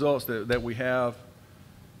those results that we have.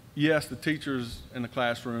 Yes, the teachers in the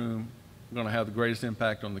classroom are going to have the greatest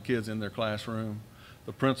impact on the kids in their classroom.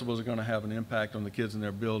 The principals are going to have an impact on the kids in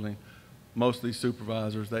their building. Most of these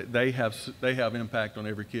supervisors, they have impact on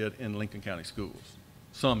every kid in Lincoln County schools,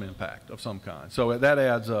 some impact of some kind. So that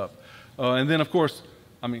adds up. And then, of course,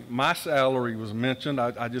 I mean, my salary was mentioned.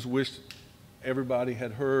 I just wish everybody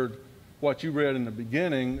had heard what you read in the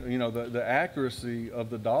beginning, you know, the accuracy of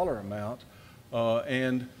the dollar amount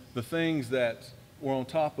and the things that were on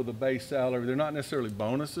top of the base salary. They're not necessarily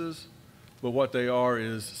bonuses, but what they are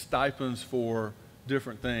is stipends for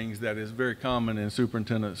different things that is very common in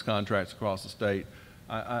superintendent's contracts across the state.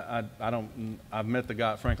 I've met the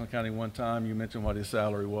guy at Franklin County one time. You mentioned what his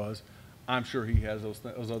salary was. I'm sure he has those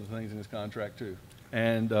other things in his contract too.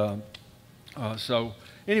 And so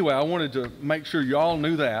anyway, I wanted to make sure y'all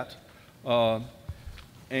knew that.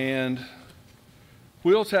 And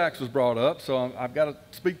wheel tax was brought up, so I've got to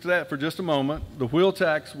speak to that for just a moment. The wheel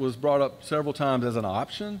tax was brought up several times as an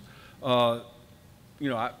option. You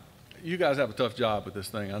know, you guys have a tough job with this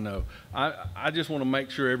thing, I know. I just want to make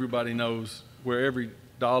sure everybody knows where every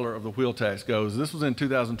dollar of the wheel tax goes. This was in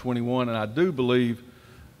 2021, and I do believe,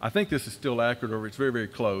 I think this is still accurate, or it's very, very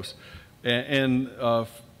close. And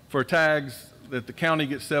for tags, that the county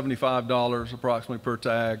gets $75 approximately per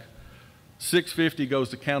tag. $6.50 goes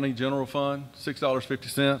to county general fund,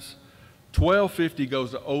 $6.50. $12.50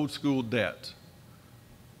 goes to old school debt.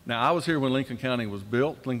 Now, I was here when Lincoln County was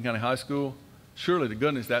built, Lincoln County High School. Surely to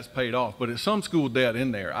goodness that's paid off, but it's some school debt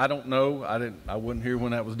in there. I don't know. I wasn't here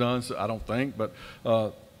when that was done, so I don't think, but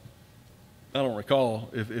I don't recall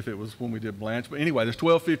if it was when we did Blanche. But anyway, there's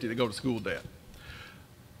 $12.50 that go to school debt.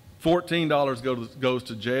 $14 goes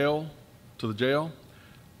to jail, to the jail,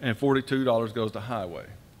 and $42 goes to highway.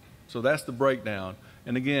 So that's the breakdown.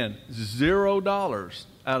 And again, $0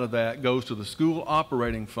 out of that goes to the school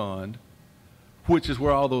operating fund, which is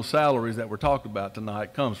where all those salaries that we're talking about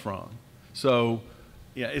tonight comes from. So,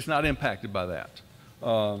 yeah, it's not impacted by that.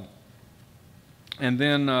 And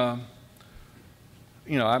then,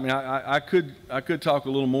 you know, I mean, I could talk a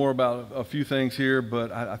little more about a few things here,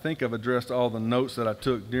 but I think I've addressed all the notes that I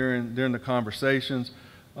took during the conversations.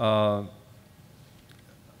 The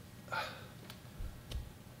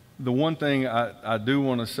one thing I do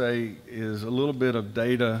want to say is a little bit of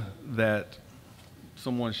data that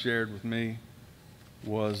someone shared with me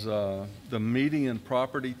was the median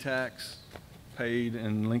property tax paid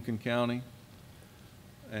in Lincoln County.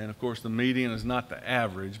 And of course, the median is not the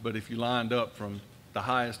average, but if you lined up from the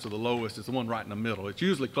highest to the lowest, it's the one right in the middle. It's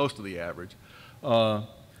usually close to the average.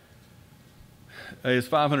 It's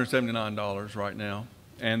 $579 right now,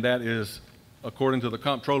 and that is, according to the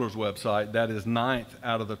comptroller's website, that is 9th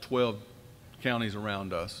out of the 12 counties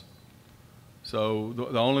around us. So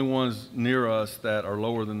the only ones near us that are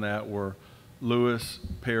lower than that were Lewis,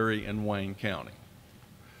 Perry, and Wayne County.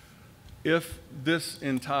 If this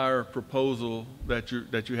entire proposal that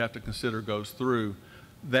you have to consider goes through,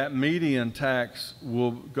 that median tax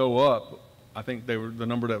will go up. I think the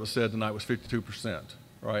number that was said tonight was 52%,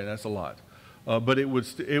 right? That's a lot. But it would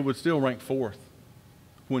still rank 4th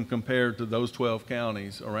when compared to those 12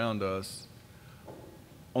 counties around us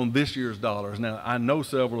on this year's dollars. Now, I know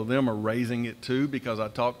several of them are raising it too, because I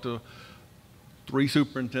talked to 3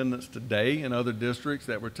 superintendents today in other districts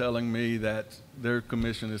that were telling me that their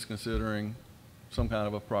commission is considering some kind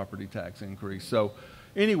of a property tax increase. So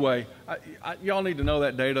anyway, y'all need to know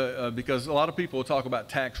that data because a lot of people talk about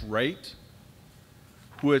tax rate,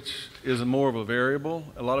 which is more of a variable.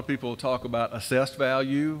 A lot of people talk about assessed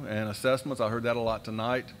value and assessments. I heard that a lot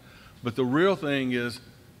tonight. But the real thing is,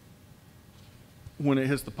 when it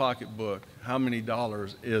hits the pocketbook, how many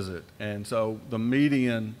dollars is it? And so the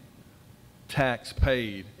median tax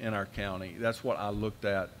paid in our county, that's what I looked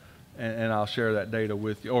at, and I'll share that data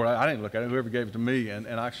with you. Or I didn't look at it, whoever gave it to me, and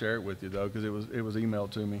I share it with you though, because it was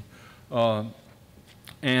emailed to me.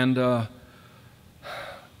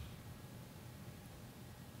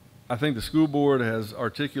 I think the school board has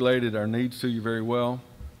articulated our needs to you very well,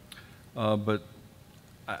 but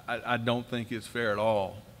I don't think it's fair at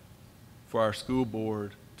all for our school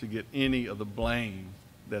board to get any of the blame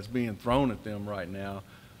that's being thrown at them right now,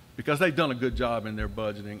 because they've done a good job in their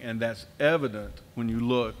budgeting, and that's evident when you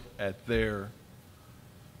look at their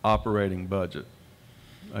operating budget.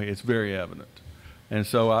 It's very evident. And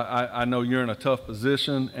so I know you're in a tough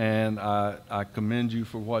position, and I commend you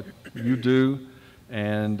for what you do,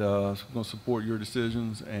 and I'm going to support your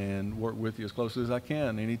decisions and work with you as closely as I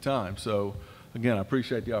can anytime. So again, I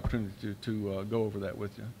appreciate the opportunity to go over that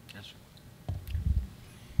with you. Yes, sir.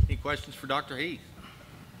 Any questions for Dr. Heath?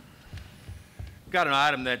 We've got an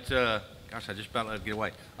item that, gosh, I just about let it get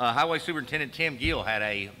away. Highway Superintendent Tim Gill had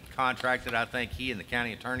a contract that I think he and the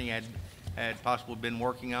county attorney had possibly been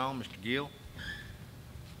working on. Mr. Gill?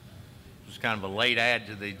 It was kind of a late add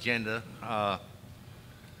to the agenda. I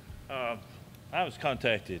was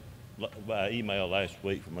contacted by email last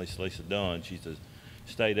week from Miss Lisa Dunn. She's the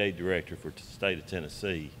state aid director for the state of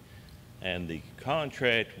Tennessee. And the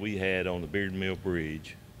contract we had on the Beard Mill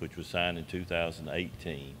Bridge, which was signed in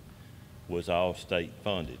 2018, was all state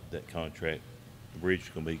funded. That contract, the bridge is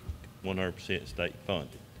going to be 100% state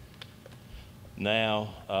funded.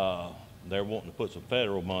 Now, they're wanting to put some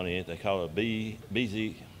federal money in it. They call it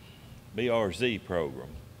a BRZ program.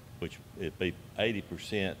 which it'd be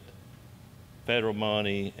 80% federal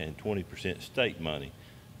money and 20% state money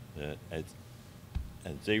at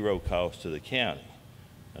zero cost to the county.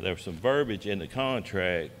 Now, there was some verbiage in the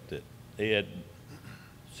contract that Ed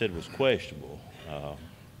said was questionable.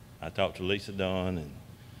 I talked to Lisa Dunn, and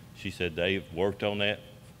she said they've worked on that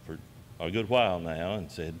for a good while now,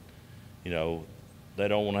 and said, you know, they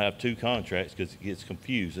don't want to have two contracts because it gets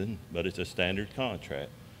confusing, but it's a standard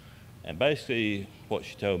contract. And basically what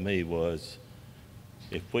she told me was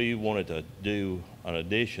if we wanted to do an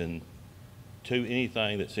addition to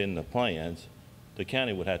anything that's in the plans, the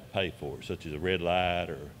county would have to pay for it, such as a red light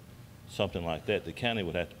or something like that. The county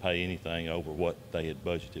would have to pay anything over what they had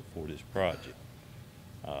budgeted for this project.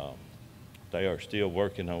 They are still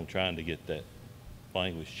working on trying to get that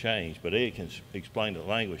language changed, but Ed can explain the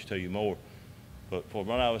language to you more. But from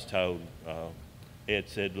what I was told, Ed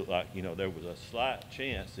said, like, you know, there was a slight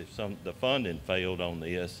chance if the funding failed on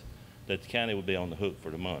this, that the county would be on the hook for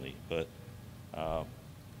the money. But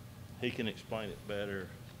he can explain it better.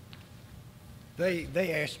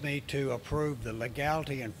 They asked me to approve the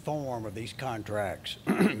legality and form of these contracts.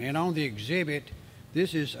 And on the exhibit,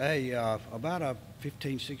 this is about a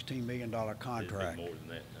 $15–16 million contract. More than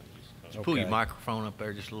that. Just pull your microphone up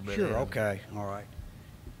there just a little bit. Sure, okay, all right.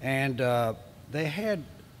 And they had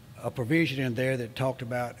a provision in there that talked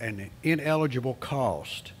about an ineligible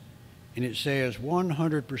cost. And it says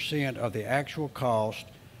 100% of the actual cost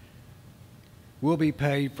will be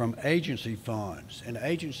paid from agency funds, and the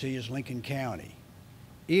agency is Lincoln County,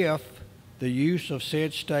 if the use of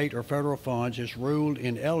said state or federal funds is ruled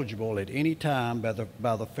ineligible at any time by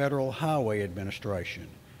the Federal Highway Administration.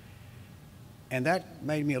 And that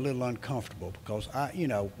made me a little uncomfortable because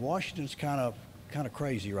Washington's kind of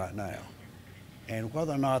crazy right now. And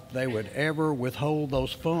whether or not they would ever withhold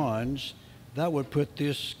those funds, that would put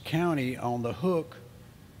this county on the hook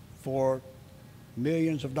for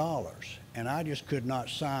millions of dollars. And I just could not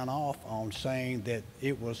sign off on saying that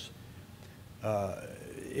it was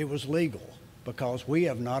legal because we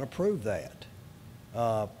have not approved that.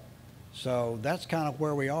 So that's kind of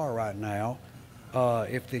where we are right now.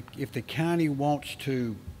 If the county wants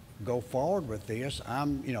to go forward with this,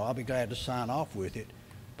 I'll be glad to sign off with it.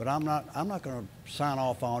 But I'm not going to sign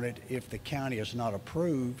off on it if the county is not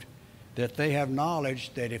approved, that they have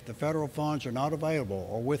knowledge that if the federal funds are not available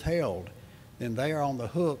or withheld, then they are on the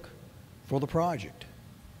hook for the project.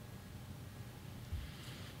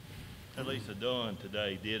 Lisa Dunn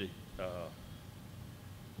today did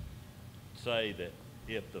say that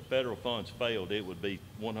if the federal funds failed, it would be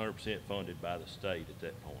 100% funded by the state at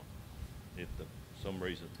that point, if some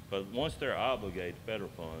reason. But once they're obligated, federal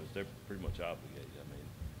funds, they're pretty much obligated. I mean,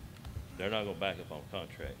 they're not going to back up on a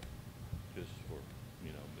contract just for,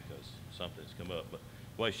 because something's come up. But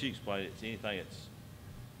the way she explained it, it's anything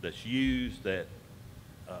that's used that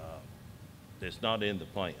that's not in the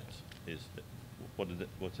plans.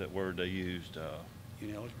 What's that word they used?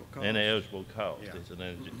 Ineligible cost. Ineligible cost. Yeah. It's an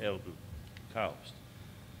ineligible cost.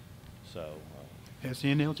 So. Has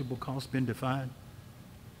the ineligible cost been defined?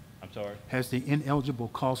 I'm sorry? Has the ineligible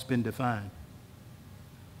cost been defined?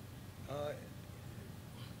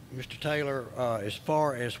 Mr. Taylor, as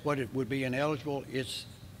far as what it would be ineligible,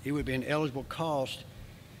 it would be an eligible cost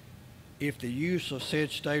if the use of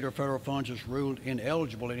said state or federal funds is ruled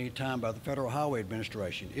ineligible at any time by the Federal Highway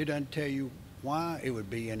Administration. It doesn't tell you why it would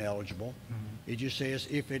be ineligible. Mm-hmm. It just says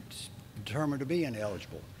if it's determined to be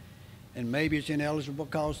ineligible. And maybe it's ineligible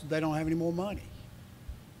because they don't have any more money.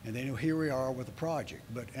 And then here we are with the project.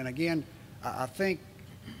 And again, I think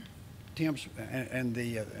Tim's and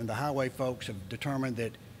the highway folks have determined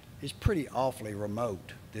that it's pretty awfully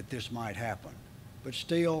remote that this might happen. But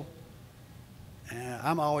still,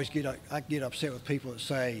 I get upset with people that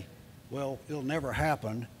say, well, it'll never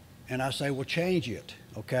happen. And I say, well, change it,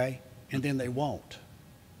 okay? And then they won't.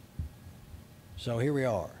 So here we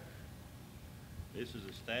are. This is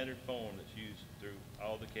a standard form that's used through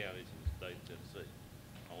all the counties in the state of Tennessee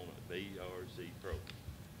on a BRZ program.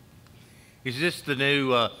 Is this the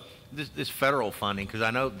new, this federal funding? Because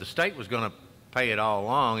I know the state was going to pay it all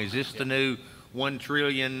along. Is this the new $1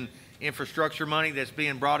 trillion infrastructure money that's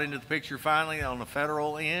being brought into the picture finally on the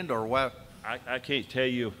federal end, or what? I can't tell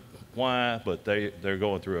you why, but they're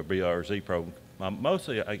going through a BRZ program.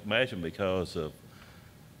 Mostly, I imagine, because of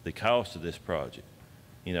the cost of this project.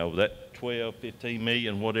 That 12, 15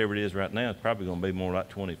 million, whatever it is right now, it's probably going to be more like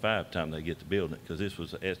 25 by the time they get to building it, because this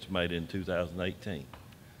was estimated in 2018.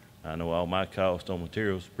 I know all my cost on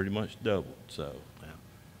materials pretty much doubled, so.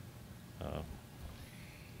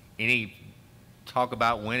 Any talk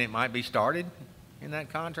about when it might be started in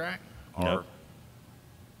that contract? No.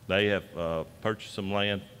 They have purchased some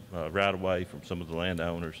land right away from some of the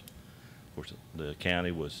landowners. Of course, the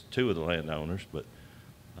county was two of the landowners, but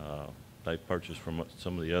they purchased from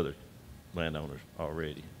some of the other landowners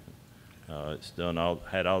already. It's done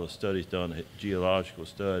had all the studies done, the geological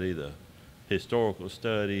study, the historical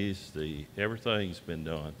studies, everything's been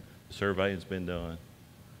done. The surveying's been done.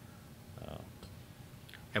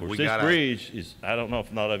 Have Of we course, got this bridge is, I don't know if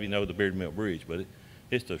a lot of you know the Beard Mill Bridge, but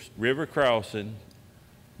it's the river crossing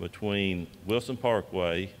between Wilson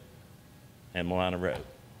Parkway and Malina Road.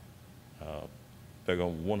 They're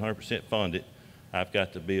going to 100% fund it. I've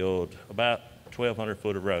got to build about 1,200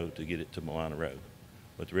 foot of road to get it to Malina Road,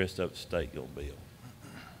 but the rest of it's state going to build.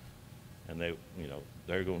 And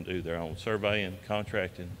they're going to do their own surveying,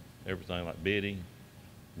 contracting, everything like bidding.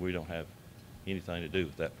 We don't have anything to do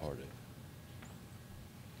with that part of it.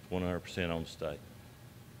 100% on the state.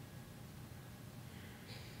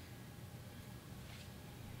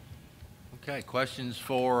 Okay, questions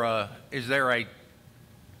for, is there a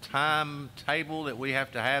timetable that we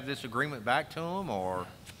have to have this agreement back to them, or?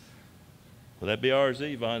 Well, that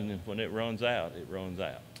BRZ bond, when it runs out, it runs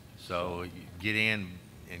out. So you get in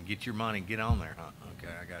and get your money, get on there, huh?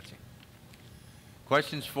 Okay, I got you.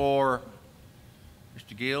 Questions for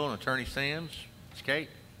Mr. Gill and Attorney Sims? Ms. Kate?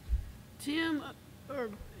 Tim, or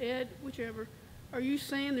Ed, whichever, are you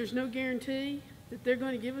saying there's no guarantee that they're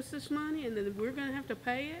going to give us this money and that we're going to have to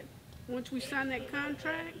pay it once we sign that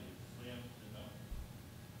contract?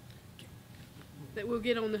 That we'll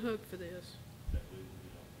get on the hook for this?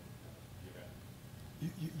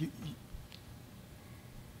 Because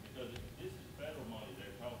this is federal money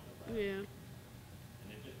they're talking about. Yeah. And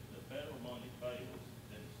if the federal money fails,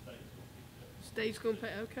 then the state's going to pick it up. State's going to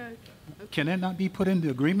pay, okay. Can that not be put in the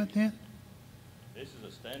agreement then? This is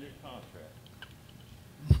a standard contract.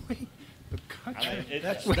 The I mean,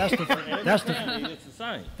 That's it's the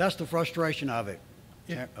same. That's the frustration of it,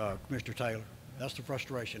 Mr. Taylor. That's the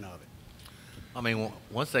frustration of it. I mean,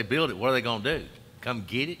 once they build it, what are they gonna do? Come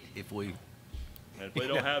get it if we? And if we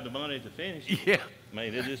don't have the money to finish it, Yeah. I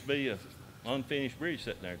mean, it'll just be a unfinished bridge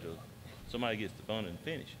sitting there till somebody gets the funding and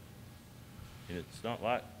finish it. And it's not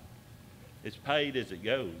like, it's paid as it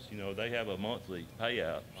goes. You know, they have a monthly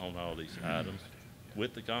payout on all these items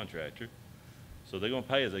with the contractor. So they're gonna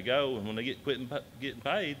pay as they go, and when they get getting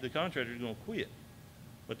paid, the contractor's gonna quit.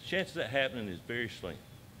 But the chances of that happening is very slim.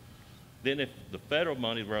 Then if the federal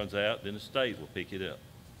money runs out, then the state will pick it up.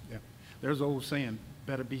 Yeah. There's an old saying,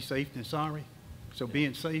 better be safe than sorry. So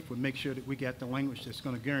being safe would make sure that we got the language that's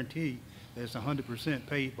going to guarantee that it's 100%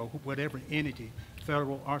 paid by whatever entity,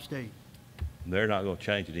 federal or state. They're not gonna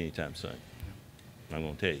change it anytime soon. I'm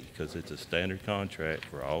gonna tell you, because it's a standard contract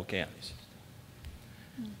for all counties.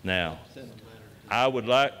 Now, I would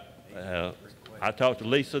like, I talked to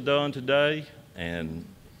Lisa Dunn today, and,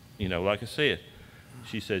 like I said,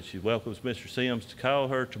 she said she welcomes Mr. Sims to call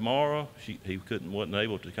her tomorrow. He wasn't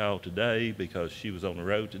able to call today because she was on the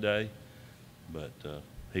road today, but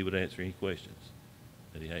he would answer any questions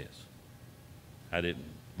that he has. I didn't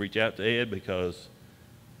reach out to Ed because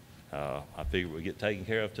I figured we'd get taken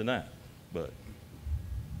care of tonight, but.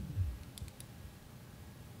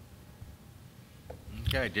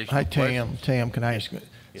 Okay, additional Hey, Tim, can I ask you?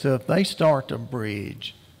 So if they start the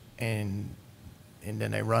bridge and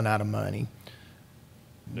then they run out of money,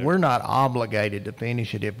 we're not obligated to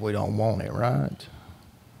finish it if we don't want it, right?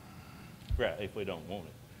 Right, if we don't want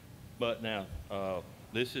it. But now,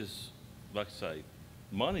 this is, like I say,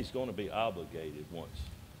 money's going to be obligated once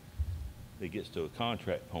it gets to a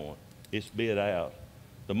contract point. It's bid out.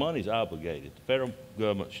 The money's obligated. The federal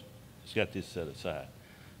government's got this set aside.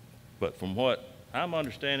 But from what I'm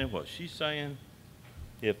understanding, what she's saying,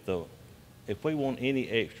 if we want any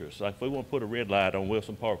extras, like if we want to put a red light on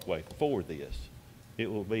Wilson Parkway for this,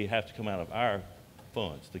 it will have to come out of our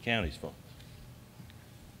funds, the county's funds.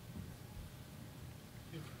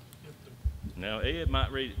 Now, Ed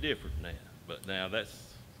might read it different than that, but now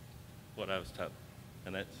that's what I was told.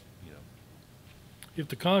 And that's, If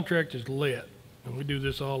the contract is let, and we do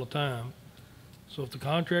this all the time, so if the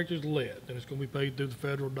contract is let, then it's gonna be paid through the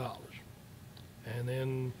federal dollars. And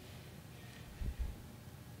then,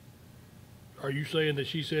 are you saying that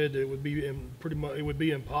she said that it would be it would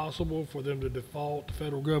be impossible for them to default, the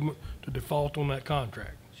federal government to default on that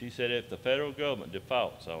contract? she said if the federal government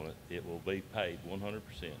defaults on it, it will be paid 100%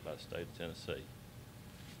 by the state of Tennessee.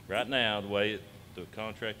 Right now, the way the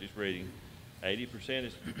contract is reading, 80%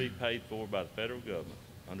 is to be paid for by the federal government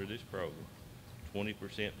under this program,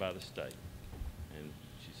 20% by the state. And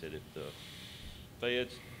she said if the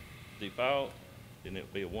feds default, then it'll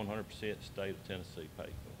be a 100% state of Tennessee paid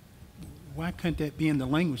for. Why couldn't that be in the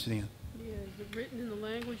language then? Yeah, is it written in the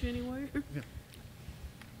language anywhere?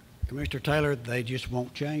 Commissioner Taylor, they just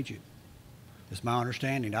won't change it. It's my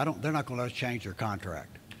understanding. They're not gonna let us change their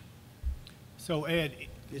contract. So Ed,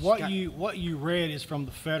 It's what got- you read is from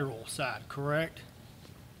the federal side, correct?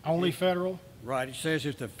 Only federal? Right, it says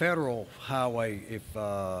if the federal highway, if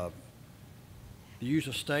the use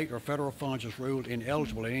of state or federal funds is ruled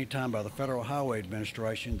ineligible at any time by the Federal Highway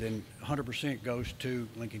Administration, then 100% goes to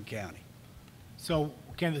Lincoln County. So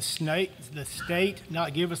can the state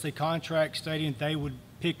not give us a contract stating they would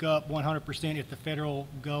pick up 100% if the federal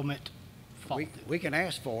government faulted? We can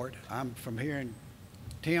ask for it. I'm from hearing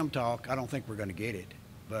Tim talk, I don't think we're gonna get it,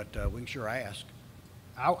 but we can sure ask.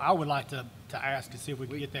 I would like to ask and see if we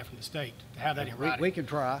can get that from the state, to have that in writing. We can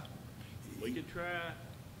try. We could try,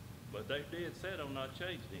 but they did set on not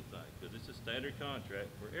changing anything, because it's a standard contract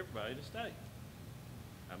for everybody in the state.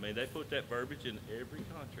 I mean, they put that verbiage in every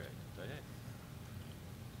contract they have.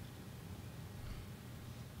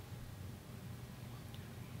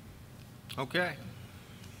 Okay.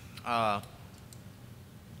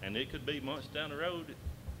 And it could be months down the road,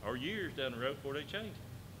 or years down the road before they change it.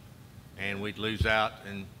 And we'd lose out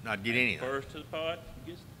and not get anything. First to the pot,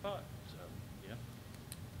 gets to the pot, so,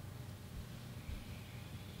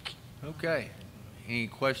 yeah. Okay. Any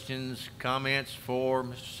questions, comments for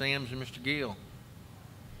Mr. Sims and Mr. Gill?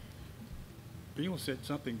 Bill said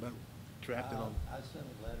something about drafted on. I sent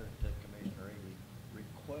a letter to Commissioner Ely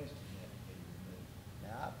requesting that it be removed.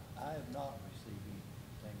 Now, I have not received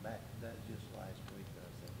anything back. That was just last week that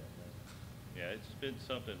I sent that letter. Yeah, it's been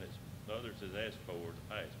something that others has asked for in the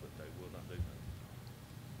past, but they will not do that.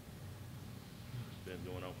 It's been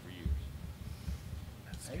going on for years.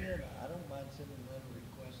 And I don't mind sending a letter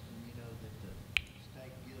requesting, that the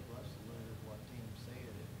state give us a letter of what Tim said,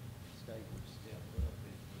 if the state would step up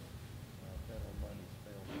if federal money's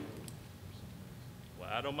fell through for some reason.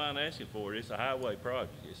 Well, I don't mind asking for it. It's a highway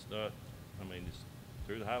project. It's not, it's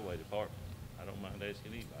through the highway department. I don't mind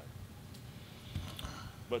asking anybody.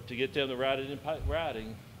 But to get them to write it in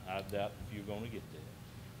writing, I doubt if you're gonna get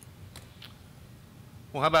that.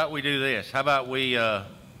 Well, how about we do this? How about we,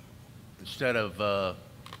 instead of,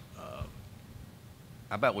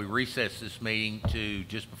 how about we recess this meeting to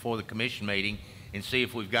just before the commission meeting and see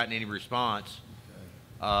if we've gotten any response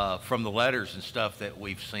from the letters and stuff that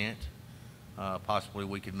we've sent. Possibly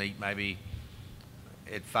we could meet maybe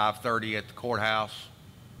at 5:30 at the courthouse,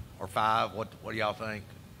 or 5, what do y'all think?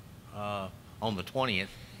 On the 20th,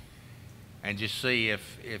 and just see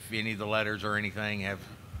if any of the letters or anything have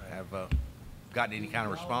gotten any kind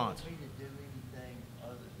of response. Do you want me to do anything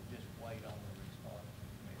other than just wait on the response,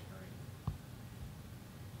 Commissioner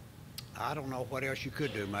Ely? I don't know what else you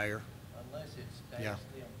could do, Mayor. Unless it states Yeah.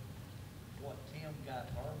 them, what Tim got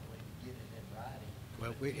verbally, to get it in writing.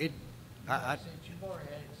 Well, Since you've already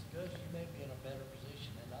had it discussed, you may be in a better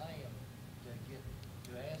position than I am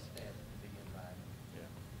to ask that to be in writing. Yeah.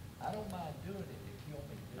 I don't mind doing it if you want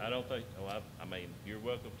me to do it. I don't think, you're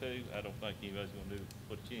welcome to. I don't think anybody's gonna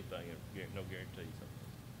put anything in, no guarantees on it.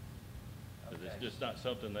 Because it's Okay. just not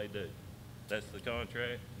something they do. That's the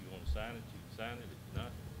contract. You wanna sign it, you can sign it. If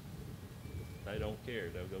not, they don't care.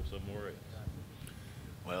 They'll go somewhere else.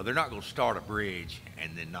 Well, they're not going to start a bridge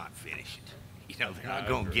and then not finish it. They're not I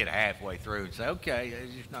going to agree. get halfway through and say, okay, they're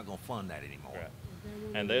just not going to fund that anymore. Right.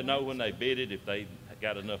 And they'll know when they bid it, if they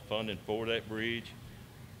got enough funding for that bridge.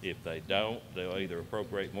 If they don't, they'll either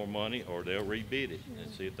appropriate more money or they'll rebid it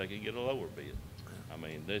and see if they can get a lower bid.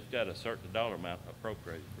 They've got a certain dollar amount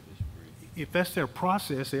appropriated for this bridge. If that's their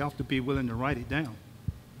process, they ought to be willing to write it down.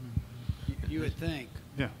 You would think.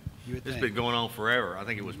 Yeah. You would It's think. been going on forever. I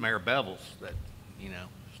think it was Mayor Bevels that,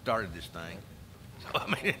 started this thing. So,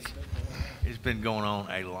 it's been going on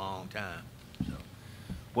a long time. So,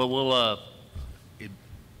 well, we'll,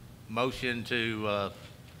 motion to,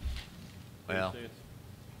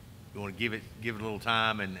 you want to give it a little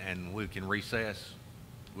time and we can recess?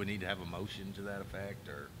 We need to have a motion to that effect,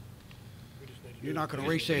 or? You're not going to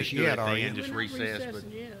Just recess do it yet, are then, you? Just We're not recess, but,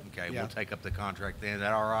 recessing yet. okay, Yeah. we'll take up the contract then. Is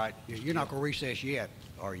that all right? You're not going to recess yet,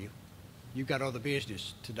 are you? You've got other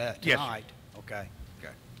business Yes, sir. tonight. Okay.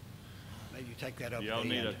 Okay. Maybe you take that up at the Y'all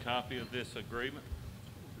need a end. copy of this agreement?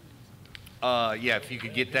 Yeah, if you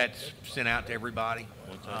could get that sent out to everybody.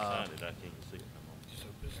 Once I sign it, I can't see it no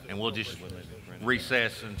more. And we'll just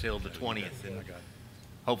recess until the 20th, and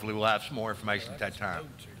hopefully we'll have some more information at that time.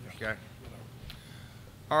 Okay?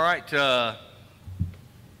 All right,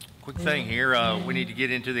 quick thing here. We need to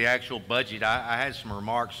get into the actual budget. I had some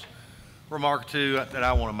remark or two that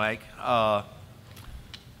I want to make.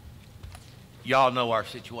 Y'all know our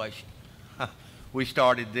situation. We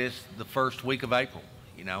started this the first week of April,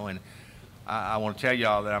 and I want to tell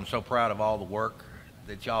y'all that I'm so proud of all the work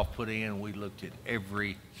that y'all put in. We looked at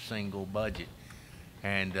every single budget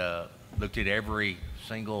and looked at every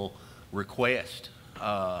single request.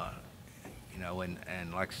 You know,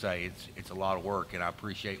 and like I say, it's a lot of work, and I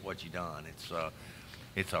appreciate what you've done.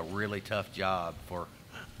 It's a really tough job for.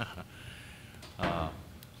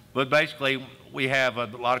 But basically, we have a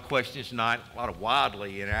lot of questions tonight, a lot of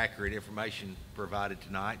wildly inaccurate information provided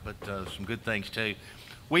tonight, but some good things too.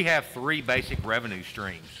 We have 3 basic revenue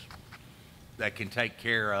streams that can take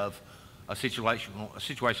care of a situation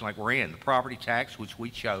like we're in. The property tax, which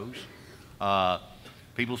we chose.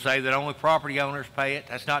 People say that only property owners pay it.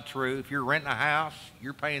 That's not true. If you're renting a house,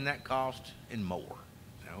 you're paying that cost and more.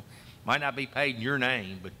 You know, might not be paid in your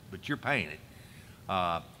name, but you're paying it.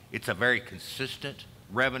 It's a very consistent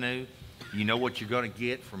revenue. You know what you're going to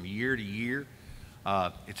get from year to year.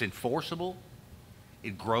 It's enforceable.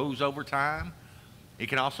 It grows over time. It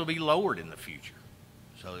can also be lowered in the future.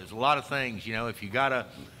 So there's a lot of things, you know, if you got to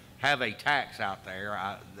have a tax out there,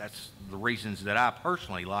 that's the reasons that I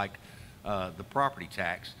personally like the property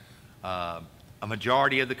tax. A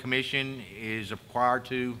majority of the commission is required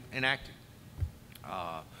to enact it.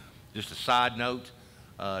 Just a side note,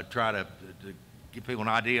 try to give people an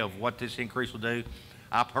idea of what this increase will do.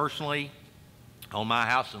 I personally, on my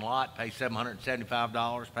house and lot, pay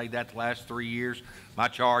 $775, paid that the last 3 years. My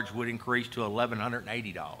charge would increase to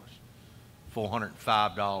 $1,180,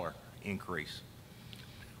 $405 increase.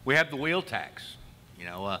 We have the wheel tax, you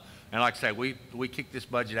know, and like I say, we kicked this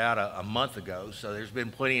budget out a month ago, so there's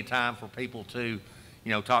been plenty of time for people to, you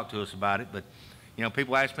know, talk to us about it. But, you know,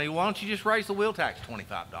 people ask me, why don't you just raise the wheel tax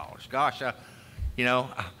 $25? Gosh, you know,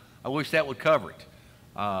 I wish that would cover it.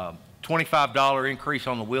 $25 increase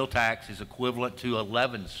on the wheel tax is equivalent to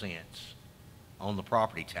 11 cents on the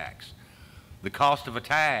property tax. The cost of a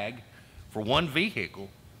tag for one vehicle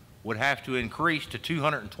would have to increase to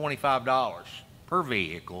 $225 per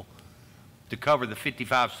vehicle to cover the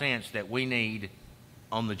 55 cents that we need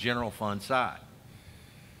on the general fund side.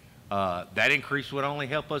 That increase would only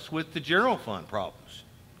help us with the general fund problems.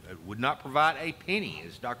 It would not provide a penny,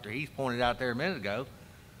 as Dr. Heath pointed out there a minute ago,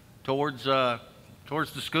 towards the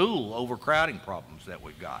school overcrowding problems that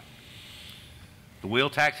we've got. The wheel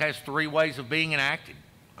tax has 3 ways of being enacted.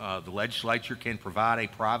 The legislature can provide a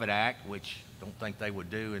private act, which I don't think they would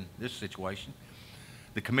do in this situation.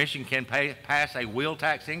 The commission can pass a wheel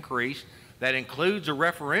tax increase that includes a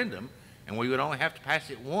referendum, and we would only have to pass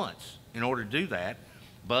it once in order to do that.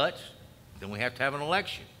 But then we have to have an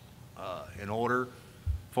election in order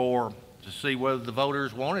to see whether the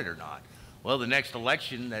voters want it or not. Well, the next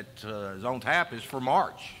election that is on tap is for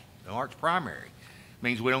March, the March primary.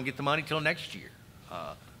 Means we don't get the money till next year.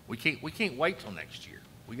 We can't wait till next year.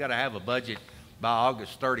 We got to have a budget by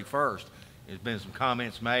August 31st. There's been some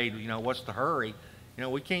comments made, you know, what's the hurry? You know,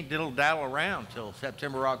 we can't diddle-daddle around till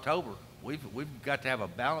September or October. We've got to have a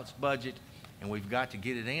balanced budget, and we've got to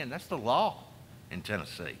get it in. That's the law in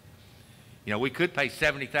Tennessee. You know, we could pay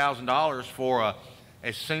 $70,000 for a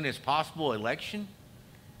as soon as possible election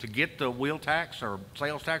to get the wheel tax or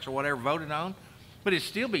sales tax or whatever voted on, but it'd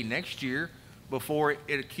still be next year before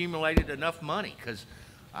it accumulated enough money. Because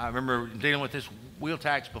I remember dealing with this wheel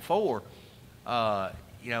tax before.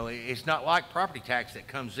 You know, it's not like property tax that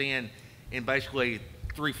comes in basically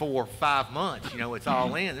 3, 4, 5 months. You know, it's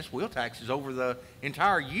all in. This wheel tax is over the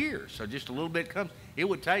entire year, so just a little bit comes. It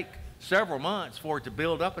would take several months for it to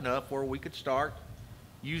build up enough where we could start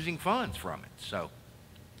using funds from it. So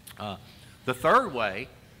the third way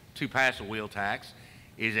to pass a wheel tax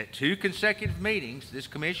is at 2 consecutive meetings, this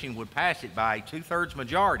commission would pass it by a 2/3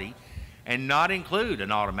 majority and not include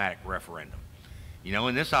an automatic referendum. You know,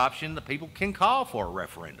 in this option, the people can call for a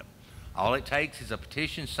referendum. All it takes is a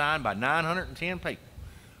petition signed by 910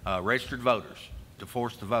 people, registered voters, to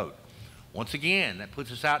force the vote. Once again, that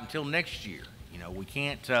puts us out until next year. You know, we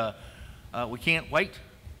can't wait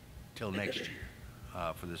till next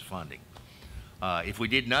year for this funding. If we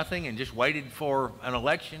did nothing and just waited for an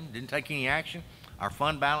election, didn't take any action, our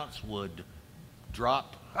fund balance would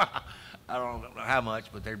drop. I don't know how much,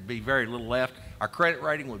 but there'd be very little left. Our credit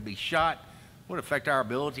rating would be shot. Would affect our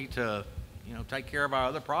ability to, you know, take care of our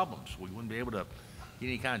other problems. We wouldn't be able to get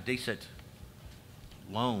any kind of decent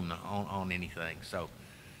loan on anything. So,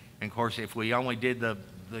 and of course, if we only did the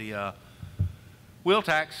wheel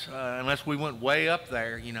tax, unless we went way up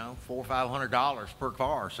there, you know, $400 or $500 per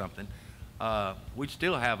car or something, we'd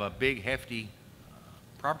still have a big, hefty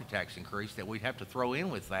property tax increase that we'd have to throw in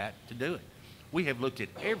with that to do it. We have looked at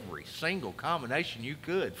every single combination you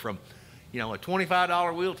could, from, you know, a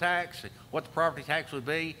 $25 wheel tax, what the property tax would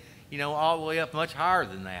be, you know, all the way up much higher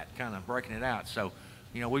than that, kind of breaking it out. So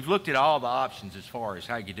You know, we've looked at all the options as far as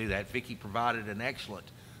how you do that. Vicki provided an excellent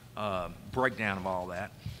breakdown of all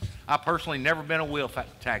that. I personally never been a wheel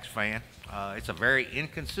tax fan. It's a very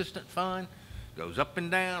inconsistent fund, goes up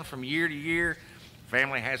and down from year to year.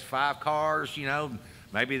 Family has 5 cars, you know,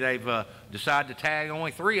 maybe they've decided to tag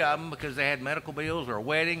only 3 of them because they had medical bills or a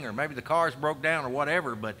wedding, or maybe the cars broke down or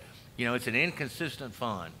whatever, but, you know, it's an inconsistent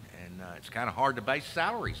fund, and it's kind of hard to base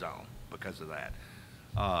salaries on because of that.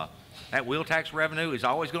 That wheel tax revenue is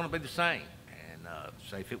always going to be the same, and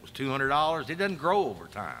say if it was $200, it doesn't grow over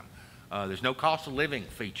time. There's no cost of living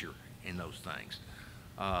feature in those things.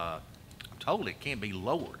 I'm told it can't be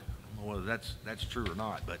lowered. I don't know whether that's true or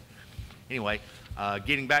not, but anyway,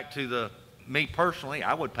 getting back to me personally,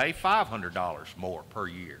 I would pay $500 more per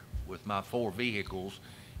year with my 4 vehicles,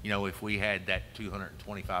 you know, if we had that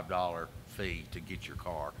 $225 fee to get your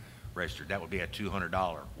car registered. That would be a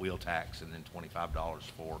 $200 wheel tax, and then $25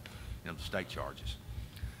 for, you know, the state charges.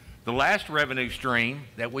 The last revenue stream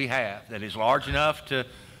that we have that is large enough to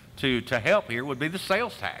help here would be the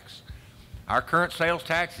sales tax. Our current sales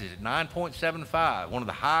tax is at 9.75, one of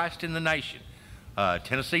the highest in the nation.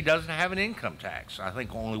 Tennessee doesn't have an income tax. I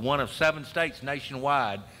think only one of 7 states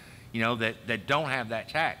nationwide, you know, that don't have that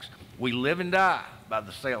tax. We live and die by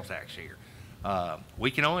the sales tax here.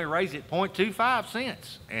 We can only raise it 0.25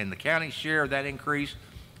 cents, and the county's share of that increase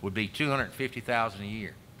would be $250,000 a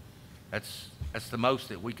year. That's the most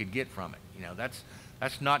that we could get from it. You know, that's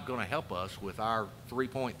not going to help us with our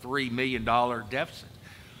 $3.3 million deficit.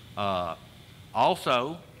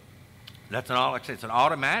 Also, it's an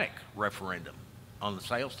automatic referendum on the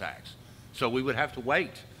sales tax. So we would have to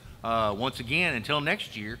wait once again until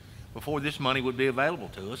next year before this money would be available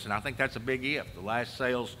to us, and I think that's a big if. The last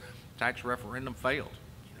sales tax referendum failed.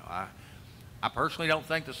 You know, I personally don't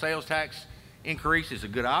think the sales tax increase is a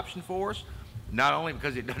good option for us, not only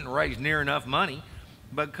because it doesn't raise near enough money,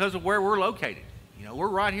 but because of where we're located. You know, we're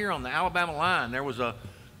right here on the Alabama line. There was a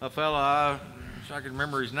fellow, I can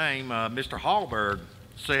remember his name, Mr. Hallberg,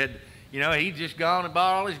 said, you know, he'd just gone and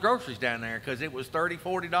bought all his groceries down there because it was $30,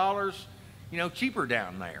 $40, you know, cheaper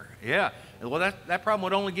down there. Yeah, well, that problem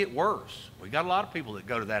would only get worse. We got a lot of people that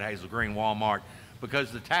go to that Hazel Green Walmart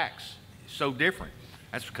because the tax is so different.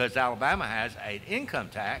 That's because Alabama has an income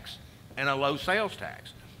tax and a low sales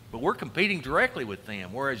tax. But we're competing directly with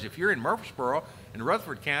them, whereas if you're in Murfreesboro in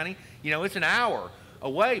Rutherford County, you know, it's an hour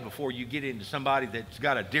away before you get into somebody that's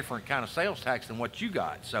got a different kind of sales tax than what you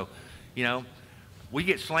got. So, you know, we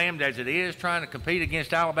get slammed as it is trying to compete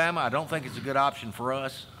against Alabama. I don't think it's a good option for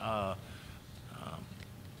us.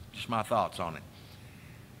 Just my thoughts on it.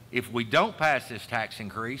 If we don't pass this tax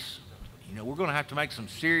increase, you know, we're going to have to make some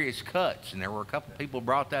serious cuts. And there were a couple people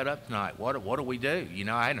brought that up tonight. What do we do? You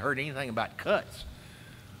know, I hadn't heard anything about cuts.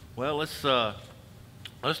 Well, let's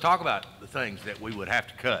talk about the things that we would have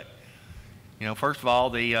to cut. You know, first of all,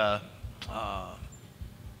 the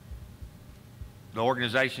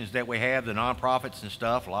organizations that we have, the nonprofits and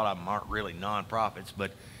stuff, a lot of them aren't really nonprofits,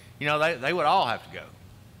 but, you know, they would all have to go.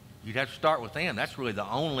 You'd have to start with them. That's really the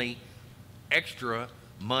only extra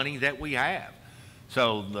money that we have.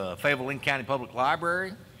 So the Fayetteville-Lincoln County Public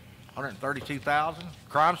Library, $132,000.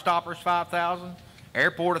 Crime Stoppers, $5,000.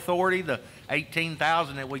 Airport Authority, the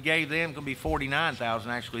 $18,000 that we gave them, going to be $49,000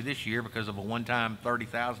 actually this year because of a one-time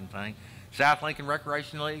 $30,000 thing. South Lincoln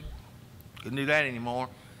Recreation League, couldn't do that anymore.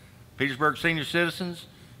 Petersburg Senior Citizens,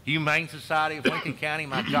 Humane Society of Lincoln County,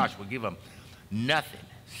 my gosh, we'll give them nothing.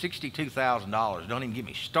 $62,000. Don't even get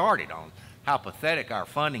me started on how pathetic our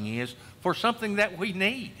funding is for something that we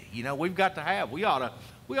need. You know, we've got to have. We ought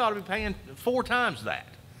to be paying 4 times that,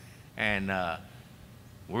 and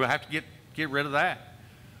we'll have to get rid of that.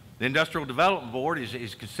 The Industrial Development Board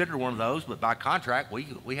is considered one of those, but by contract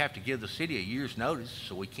we have to give the city a year's notice,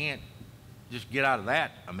 so we can't just get out of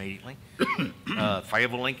that immediately.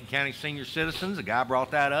 Fayetteville-Lincoln County Senior Citizens, a guy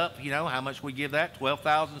brought that up. You know how much we give that?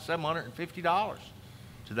 $12,750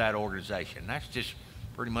 to that organization. That's just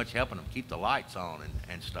pretty much helping them keep the lights on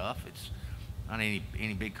and stuff. It's not any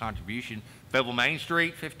big contribution. Fayetteville Main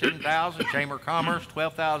Street, $15,000. Chamber of Commerce,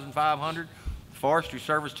 $12,500. Forestry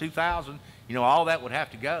Service, $2,000. You know, all that would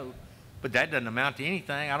have to go, but that doesn't amount to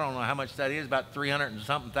anything. I don't know how much that is, about 300 and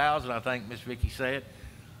something thousand, I think Miss Vicki said.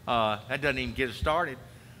 That doesn't even get us started.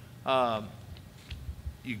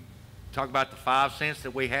 You talk about the 5 cents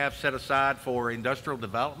that we have set aside for industrial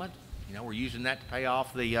development. You know, we're using that to pay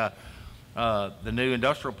off the new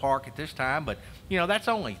industrial park at this time, but you know, that's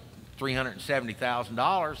only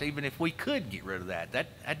 $370,000. Even if we could get rid of that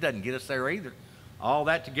doesn't get us there either. All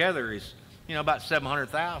that together is, you know, about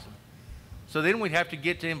 $700,000. So then we'd have to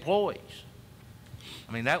get to employees.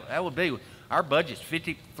 I mean, that would be, our budget's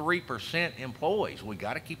 53% employees. We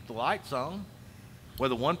got to keep the lights on,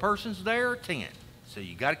 whether one person's there or 10. So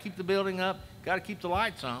you got to keep the building up, got to keep the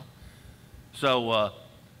lights on. So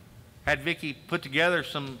had Vicki put together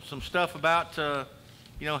some stuff about,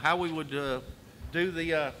 you know, how we would do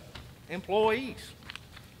the employees.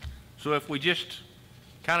 So if we just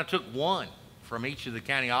kind of took one from each of the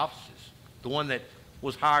county offices, the one that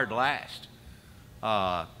was hired last,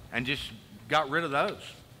 and just got rid of those,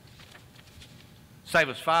 save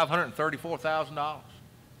us $534,000.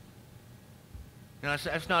 You know,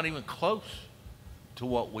 that's not even close to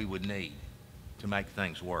what we would need to make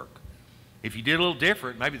things work. If you did a little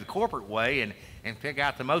different, maybe the corporate way, and pick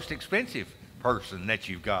out the most expensive person that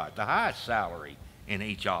you've got, the highest salary in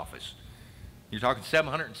each office, you're talking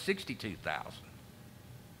 $762,000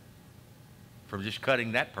 from just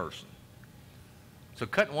cutting that person. So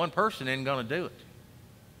cutting one person isn't going to do it.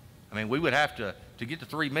 I mean, we would have to get to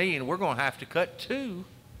 $3 million, we're going to have to cut 2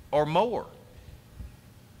 or more.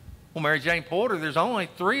 Well, Mary Jane Porter, there's only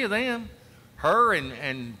 3 of them, her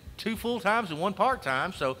and 2 full-times and 1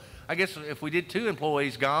 part-time. So I guess if we did 2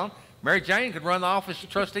 employees gone, Mary Jane could run the office of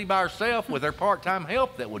trustee by herself with her part-time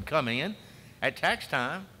help that would come in at tax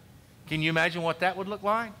time. Can you imagine what that would look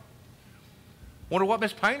like? Wonder what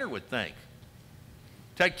Miss Painter would think.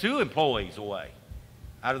 Take 2 employees away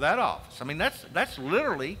out of that office. I mean, that's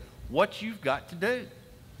literally what you've got to do.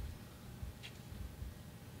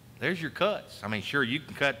 There's your cuts. I mean, sure,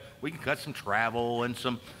 we can cut some travel and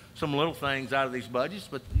some little things out of these budgets,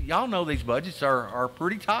 but y'all know these budgets are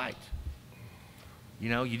pretty tight. You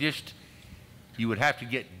know, you would have to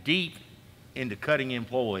get deep into cutting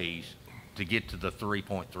employees to get to the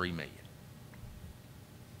 3.3 million.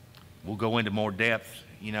 We'll go into more depth,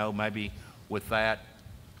 you know, maybe with that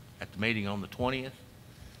at the meeting on the 20th.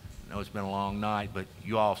 I know it's been a long night, but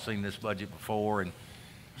you all have seen this budget before, and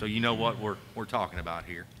so you know what we're talking about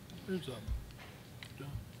here. There's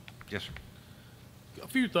Yes, sir. a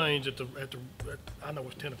few things I know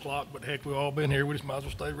it's 10 o'clock, but heck, we've all been here. We just might as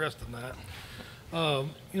well stay the rest of the night.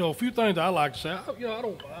 You know, a few things I like to say.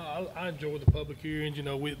 I enjoy the public hearings. You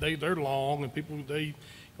know, they're long, and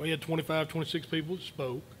we had 25, 26 people that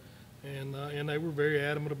spoke, and they were very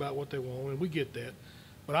adamant about what they want, and we get that.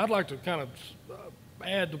 But I'd like to kind of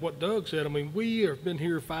add to what Doug said. I mean, we have been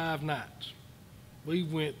here 5 nights. We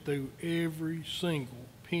went through every single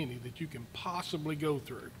penny that you can possibly go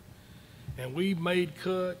through. And we made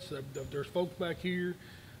cuts. There's folks back here.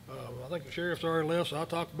 I think the sheriff's already left, so I'll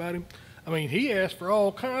talk about him. I mean, he asked for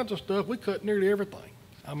all kinds of stuff. We cut nearly everything.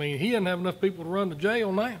 I mean, he doesn't have enough people to run the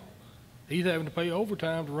jail now. He's having to pay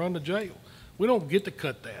overtime to run the jail. We don't get to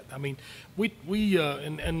cut that. I mean,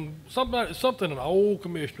 and something an old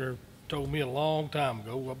commissioner told me a long time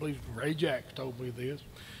ago, I believe Ray Jacks told me this.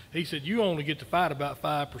 He said, you only get to fight about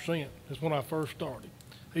 5%. That's when I first started.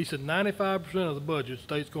 He said 95% of the budget, the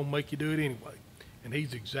state's going to make you do it anyway. And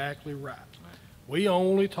he's exactly right. We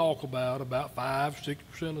only talk about 5-6%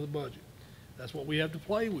 of the budget. That's what we have to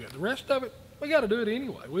play with. The rest of it, we got to do it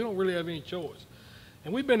anyway. We don't really have any choice.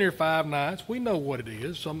 And we've been here 5 nights. We know what it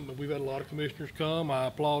is. We've had a lot of commissioners come. I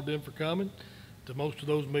applaud them for coming to most of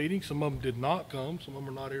those meetings. Some of them did not come. Some of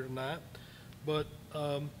them are not here tonight. But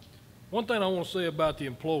one thing I want to say about the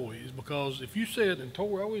employees, because if you said, and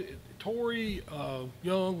Tory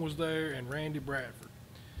Young was there, and Randy Bradford,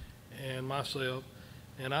 and myself,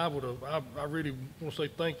 and I really want to say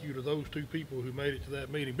thank you to those 2 people who made it to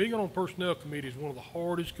that meeting. Being on personnel committee is one of the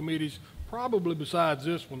hardest committees, probably besides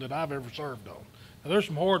this one, that I've ever served on. Now, there's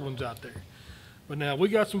some hard ones out there. But now, we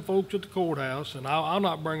got some folks at the courthouse, and I'll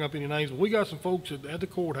not bring up any names, but we got some folks at the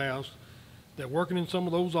courthouse that working in some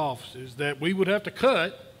of those offices that we would have to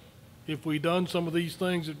cut if we done some of these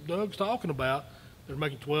things that Doug's talking about. They're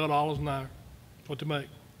making $12 an hour. That's what they make.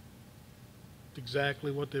 It's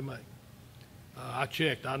exactly what they make. I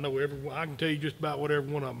checked. I know I can tell you just about what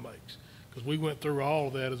every one of them makes, because we went through all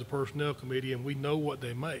of that as a personnel committee, and we know what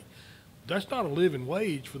they make. That's not a living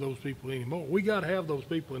wage for those people anymore. We got to have those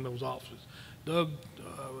people in those offices. Doug,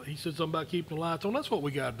 he said something about keeping the lights on. That's what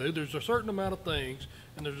we got to do. There's a certain amount of things,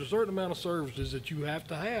 and there's a certain amount of services that you have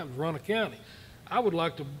to run a county. I would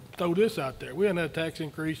like to throw this out there. We haven't had a tax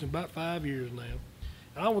increase in about 5 years now.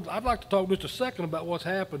 And I'd like to talk just a second about what's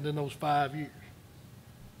happened in those 5 years.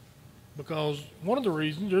 Because one of the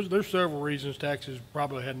reasons, there's several reasons taxes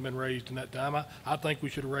probably hadn't been raised in that time. I think we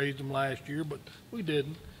should have raised them last year, but we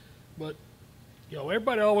didn't. But, you know,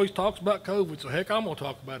 everybody always talks about COVID, so heck, I'm going to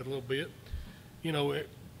talk about it a little bit. You know,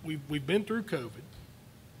 we've been through COVID,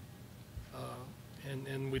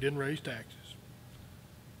 and we didn't raise taxes.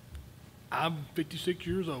 I'm 56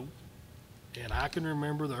 years old, and I can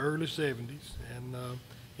remember the early 70s, and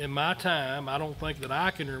in my time, I don't think that I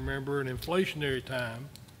can remember an inflationary time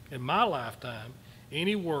in my lifetime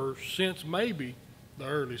any worse since maybe the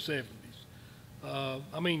early 70s.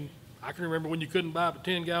 I mean, I can remember when you couldn't buy but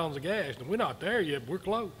 10 gallons of gas, and we're not there yet, but we're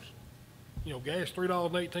close. You know, gas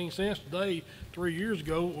 $3.18 today. 3 years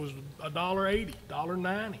ago, it was $1.80,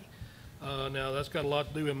 $1.90. Now, that's got a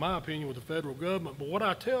lot to do, in my opinion, with the federal government. But what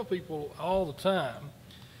I tell people all the time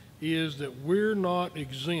is that we're not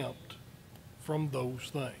exempt from those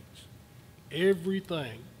things.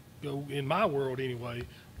 Everything, in my world anyway,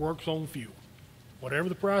 works on fuel. Whatever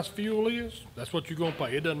the price of fuel is, that's what you're going to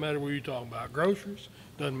pay. It doesn't matter whether you're talking about groceries,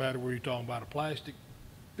 doesn't matter whether you're talking about a plastic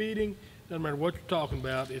feeding, doesn't matter what you're talking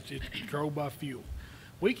about, it's controlled by fuel.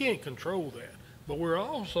 We can't control that, but we're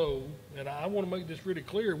also, and I want to make this really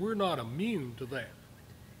clear, we're not immune to that.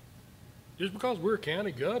 Just because we're a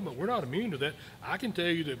county government, we're not immune to that. I can tell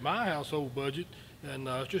you that my household budget, and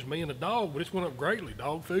it's just me and the dog, but it's went up greatly,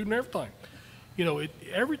 dog food and everything. You know,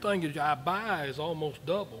 everything that I buy is almost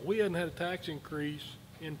double. We haven't had a tax increase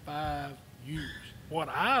in 5 years. What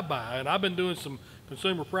I buy, and I've been doing some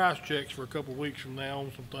consumer price checks for a couple of weeks from now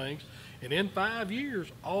on some things, and in 5 years,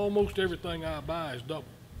 almost everything I buy is double.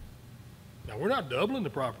 Now, we're not doubling the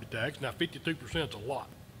property tax. Now, 52% is a lot.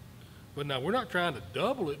 But now, we're not trying to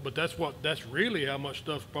double it, but that's really how much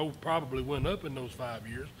stuff probably went up in those 5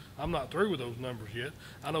 years. I'm not through with those numbers yet.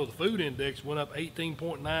 I know the food index went up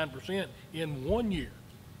 18.9% in 1 year.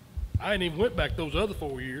 I ain't even went back those other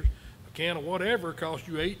 4 years. A can of whatever cost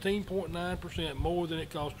you 18.9% more than it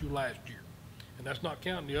cost you last year. And that's not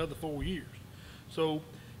counting the other 4 years. So,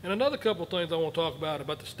 and another couple of things I want to talk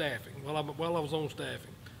about the staffing. While I was on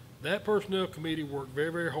staffing, that personnel committee worked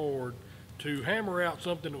very, very hard to hammer out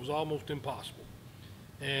something that was almost impossible.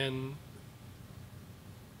 And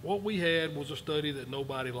what we had was a study that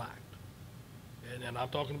nobody liked. And I'm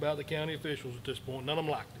talking about the county officials at this point. None of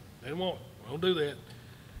them liked it. They didn't want it. We don't do that.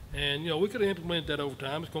 And, you know, we could have implemented that over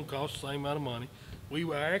time. It's going to cost the same amount of money.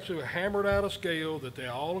 We actually hammered out a scale that they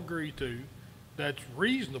all agreed to that's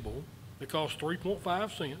reasonable. It costs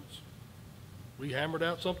 3.5 cents. We hammered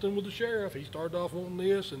out something with the sheriff. He started off wanting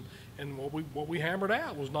this, and what we hammered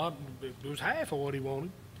out was not, it was half of what he wanted.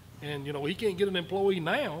 And, you know, he can't get an employee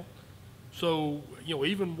now. So, you know,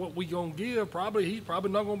 even what we gonna give, he's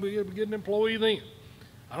probably not gonna be able to get an employee then.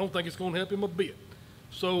 I don't think it's gonna help him a bit.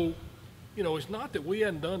 So, you know, it's not that we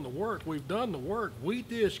hadn't done the work. We've done the work. We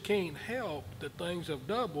just can't help that things have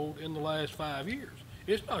doubled in the last 5 years.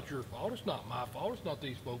 It's not your fault. It's not my fault. It's not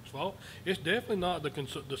these folks' fault. It's definitely not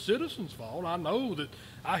the citizens' fault. I know that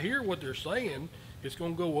I hear what they're saying. It's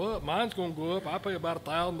going to go up. Mine's going to go up. I pay about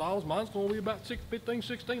 $1,000. Mine's going to be about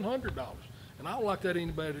 $1,600. And I don't like that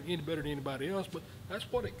any better than anybody else, but that's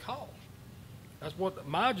what it costs. That's what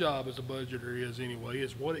my job as a budgeter is anyway,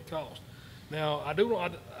 is what it costs. Now, I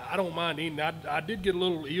don't mind eating. I did get a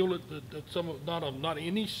little ill at some of, not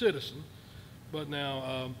any citizen, but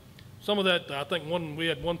now some of that, I think we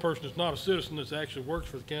had one person that's not a citizen that actually works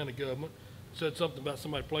for the county government, said something about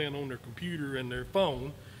somebody playing on their computer and their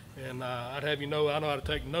phone. And I'd have you know, I know how to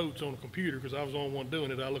take notes on a computer because I was the only one doing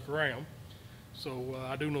it. I look around. So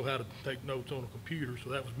I do know how to take notes on a computer, so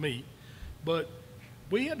that was me. But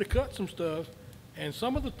we had to cut some stuff, and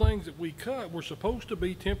some of the things that we cut were supposed to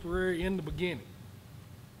be temporary in the beginning.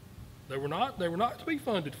 They were not to be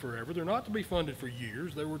funded forever. They're not to be funded for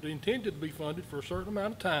years. They were intended to be funded for a certain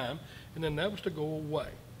amount of time, and then that was to go away.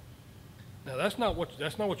 Now that's not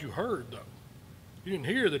what you heard though. You didn't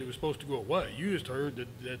hear that it was supposed to go away. You just heard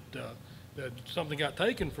that something got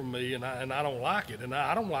taken from me, and I don't like it. And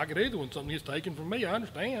I don't like it either when something gets taken from me. I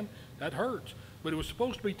understand. That hurts. But it was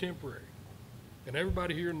supposed to be temporary. And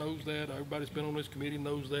everybody here knows that. Everybody that's been on this committee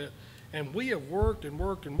knows that. And we have worked and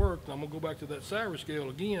worked and worked, and I'm going to go back to that salary scale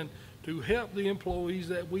again, to help the employees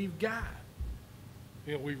that we've got.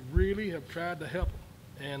 You know, we really have tried to help them.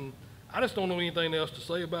 And I just don't know anything else to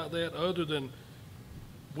say about that other than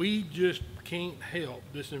we just can't help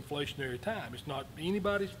this inflationary time. It's not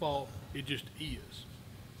anybody's fault. It just is.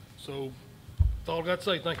 So that's all I got to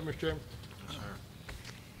say. Thank you, Mr. Chairman. Yes, sir.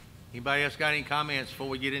 Anybody else got any comments before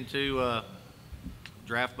we get into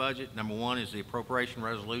draft budget? Number one is the appropriation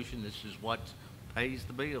resolution. This is what pays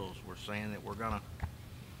the bills. We're saying that we're going to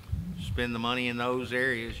spend the money in those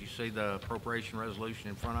areas. You see the appropriation resolution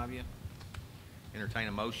in front of you. Entertain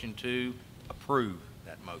a motion to approve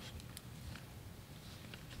that motion.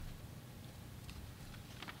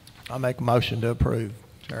 I make a motion to approve,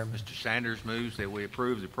 Chairman. Mr. Sanders moves that we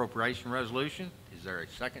approve the appropriation resolution. Is there a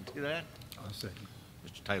second to that? I'll second.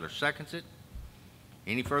 Mr. Taylor seconds it.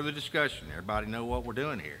 Any further discussion? Everybody know what we're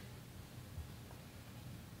doing here?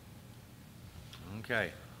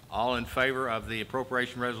 Okay. All in favor of the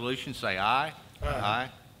appropriation resolution, say aye. Aye.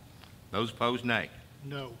 Those opposed, nay.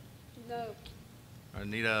 No. No. I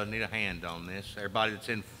need a hand on this. Everybody that's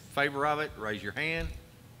in favor of it, raise your hand.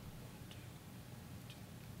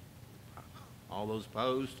 All those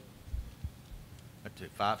opposed? That's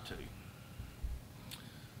it, 5-2.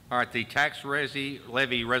 All right, the tax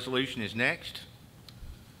levy resolution is next.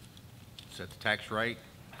 Set the tax rate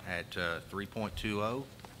at 3.20.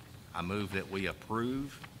 I move that we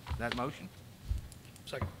approve that motion.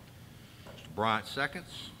 Second. Mr. Bryant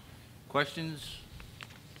seconds. Questions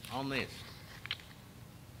on this?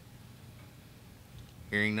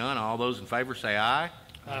 Hearing none, all those in favor say aye.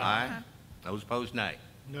 Aye. Those opposed, nay.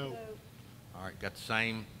 No. All right, got the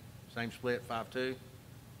same split, 5-2?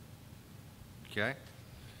 Okay.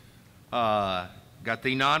 Got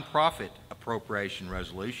the nonprofit appropriation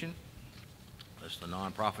resolution. That's the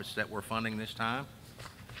nonprofits that we're funding this time.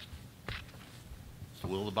 So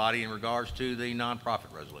will the body in regards to the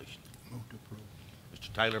nonprofit resolution? Move to approve.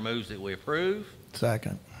 Mr. Taylor moves that we approve.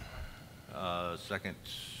 Second. Second,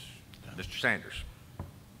 Mr. Sanders.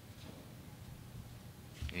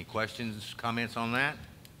 Any questions, comments on that?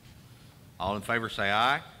 All in favor say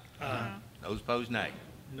aye. Aye. Those opposed, nay.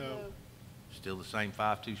 No. Still the same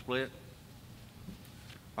 5-2 split.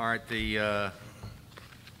 All right, that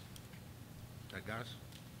got us?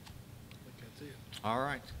 That's it. All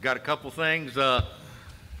right, got a couple things. The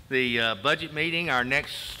budget meeting, our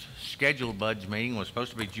next scheduled budget meeting was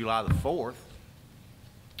supposed to be July the 4th.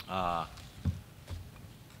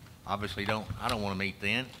 Obviously, I don't want to meet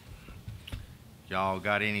then. Y'all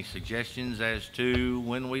got any suggestions as to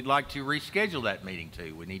when we'd like to reschedule that meeting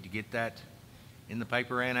to? We need to get that in the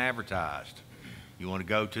paper and advertised. You want to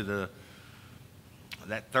go to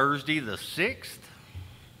that Thursday the 6th,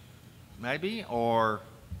 maybe, or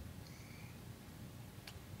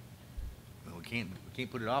well, we can't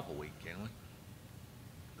put it off a week, can we?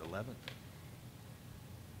 The 11th.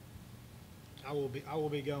 I will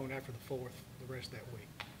be going after the 4th, the rest of that week.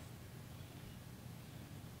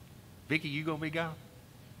 Vicky, you gonna be gone?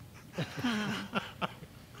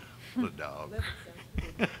 The dog.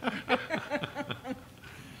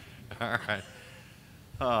 All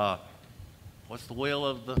right. What's the will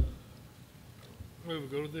of the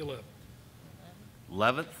Move, go to the 11th.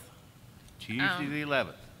 11th? Tuesday the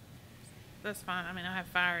 11th. That's fine. I mean, I have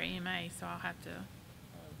fire EMA, so I'll have to,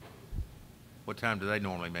 What time do they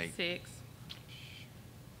normally meet? 6.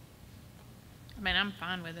 I mean, I'm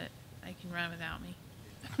fine with it. They can run without me.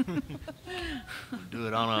 Do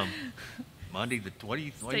it on Monday the, what do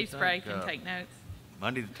you Steve think? Spray can take notes.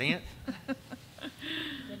 Monday the 10th? Does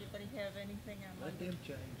anybody have anything on Let Monday? them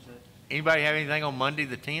change that. Anybody have anything on Monday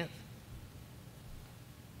the 10th?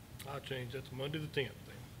 I'll change that to Monday the 10th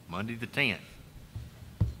then. Monday the 10th.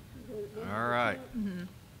 All right.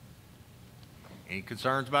 Any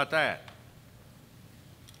concerns about that?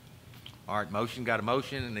 All right, got a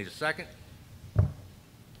motion, and need a second?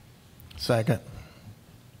 Second.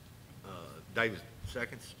 Davis,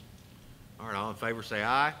 seconds. All right, all in favor say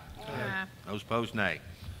aye. Aye. Those opposed, nay.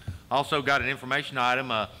 Also got an information item.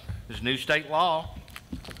 There's new state law.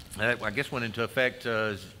 I guess went into effect,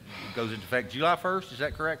 goes into effect July 1st. Is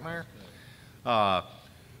that correct, Mayor?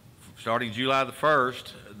 Starting July the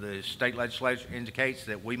 1st, the state legislature indicates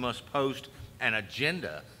that we must post an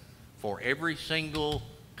agenda for every single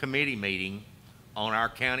committee meeting on our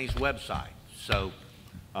county's website. So,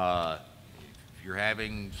 if you're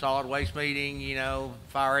having solid waste meeting,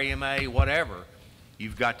 fire EMA, whatever,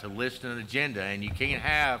 you've got to list an agenda, and you can't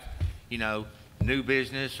have, new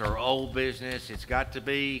business or old business. It's got to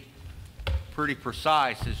be pretty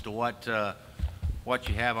precise as to what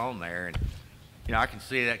you have on there. And, I can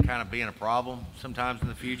see that kind of being a problem sometimes in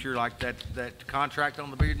the future, like that contract on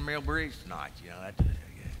the Bearden Mill Bridge tonight,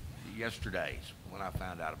 yesterday's when I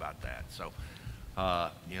found out about that. So,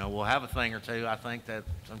 we'll have a thing or two. I think that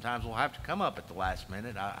sometimes we'll have to come up at the last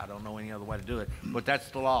minute. I don't know any other way to do it, but that's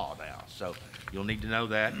the law now. So you'll need to know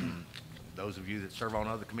that. And those of you that serve on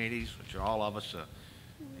other committees, which are all of us,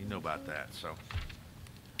 you know about that. So,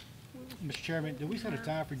 Mr. Chairman, did we set a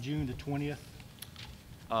time for June the 20th?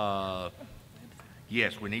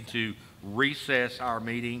 yes, we need to recess our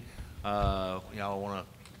meeting. I want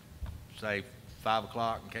to say 5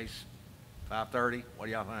 o'clock in case 5:30. What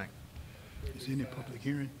do y'all think? Is there any public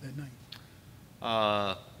hearing that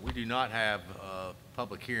night? We do not have a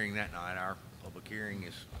public hearing that night. Our public hearing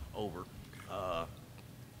is over.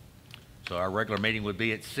 So our regular meeting would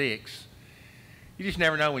be at 6. You just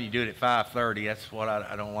never know when you do it at 5:30. That's what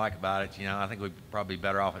I don't like about it. I think we'd probably be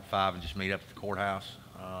better off at 5 and just meet up at the courthouse,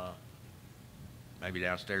 maybe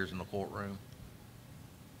downstairs in the courtroom.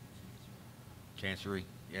 Chancery,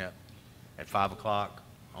 Yeah, at 5 o'clock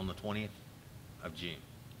on the 20th of June.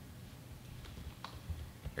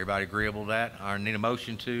 Everybody agreeable to that? I need a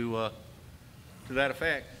motion to that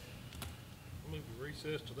effect. Move to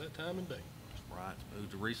recess to that time and day. Right, move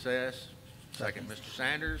to recess. Second, Mr.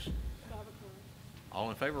 Sanders. All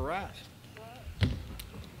in favor, rise.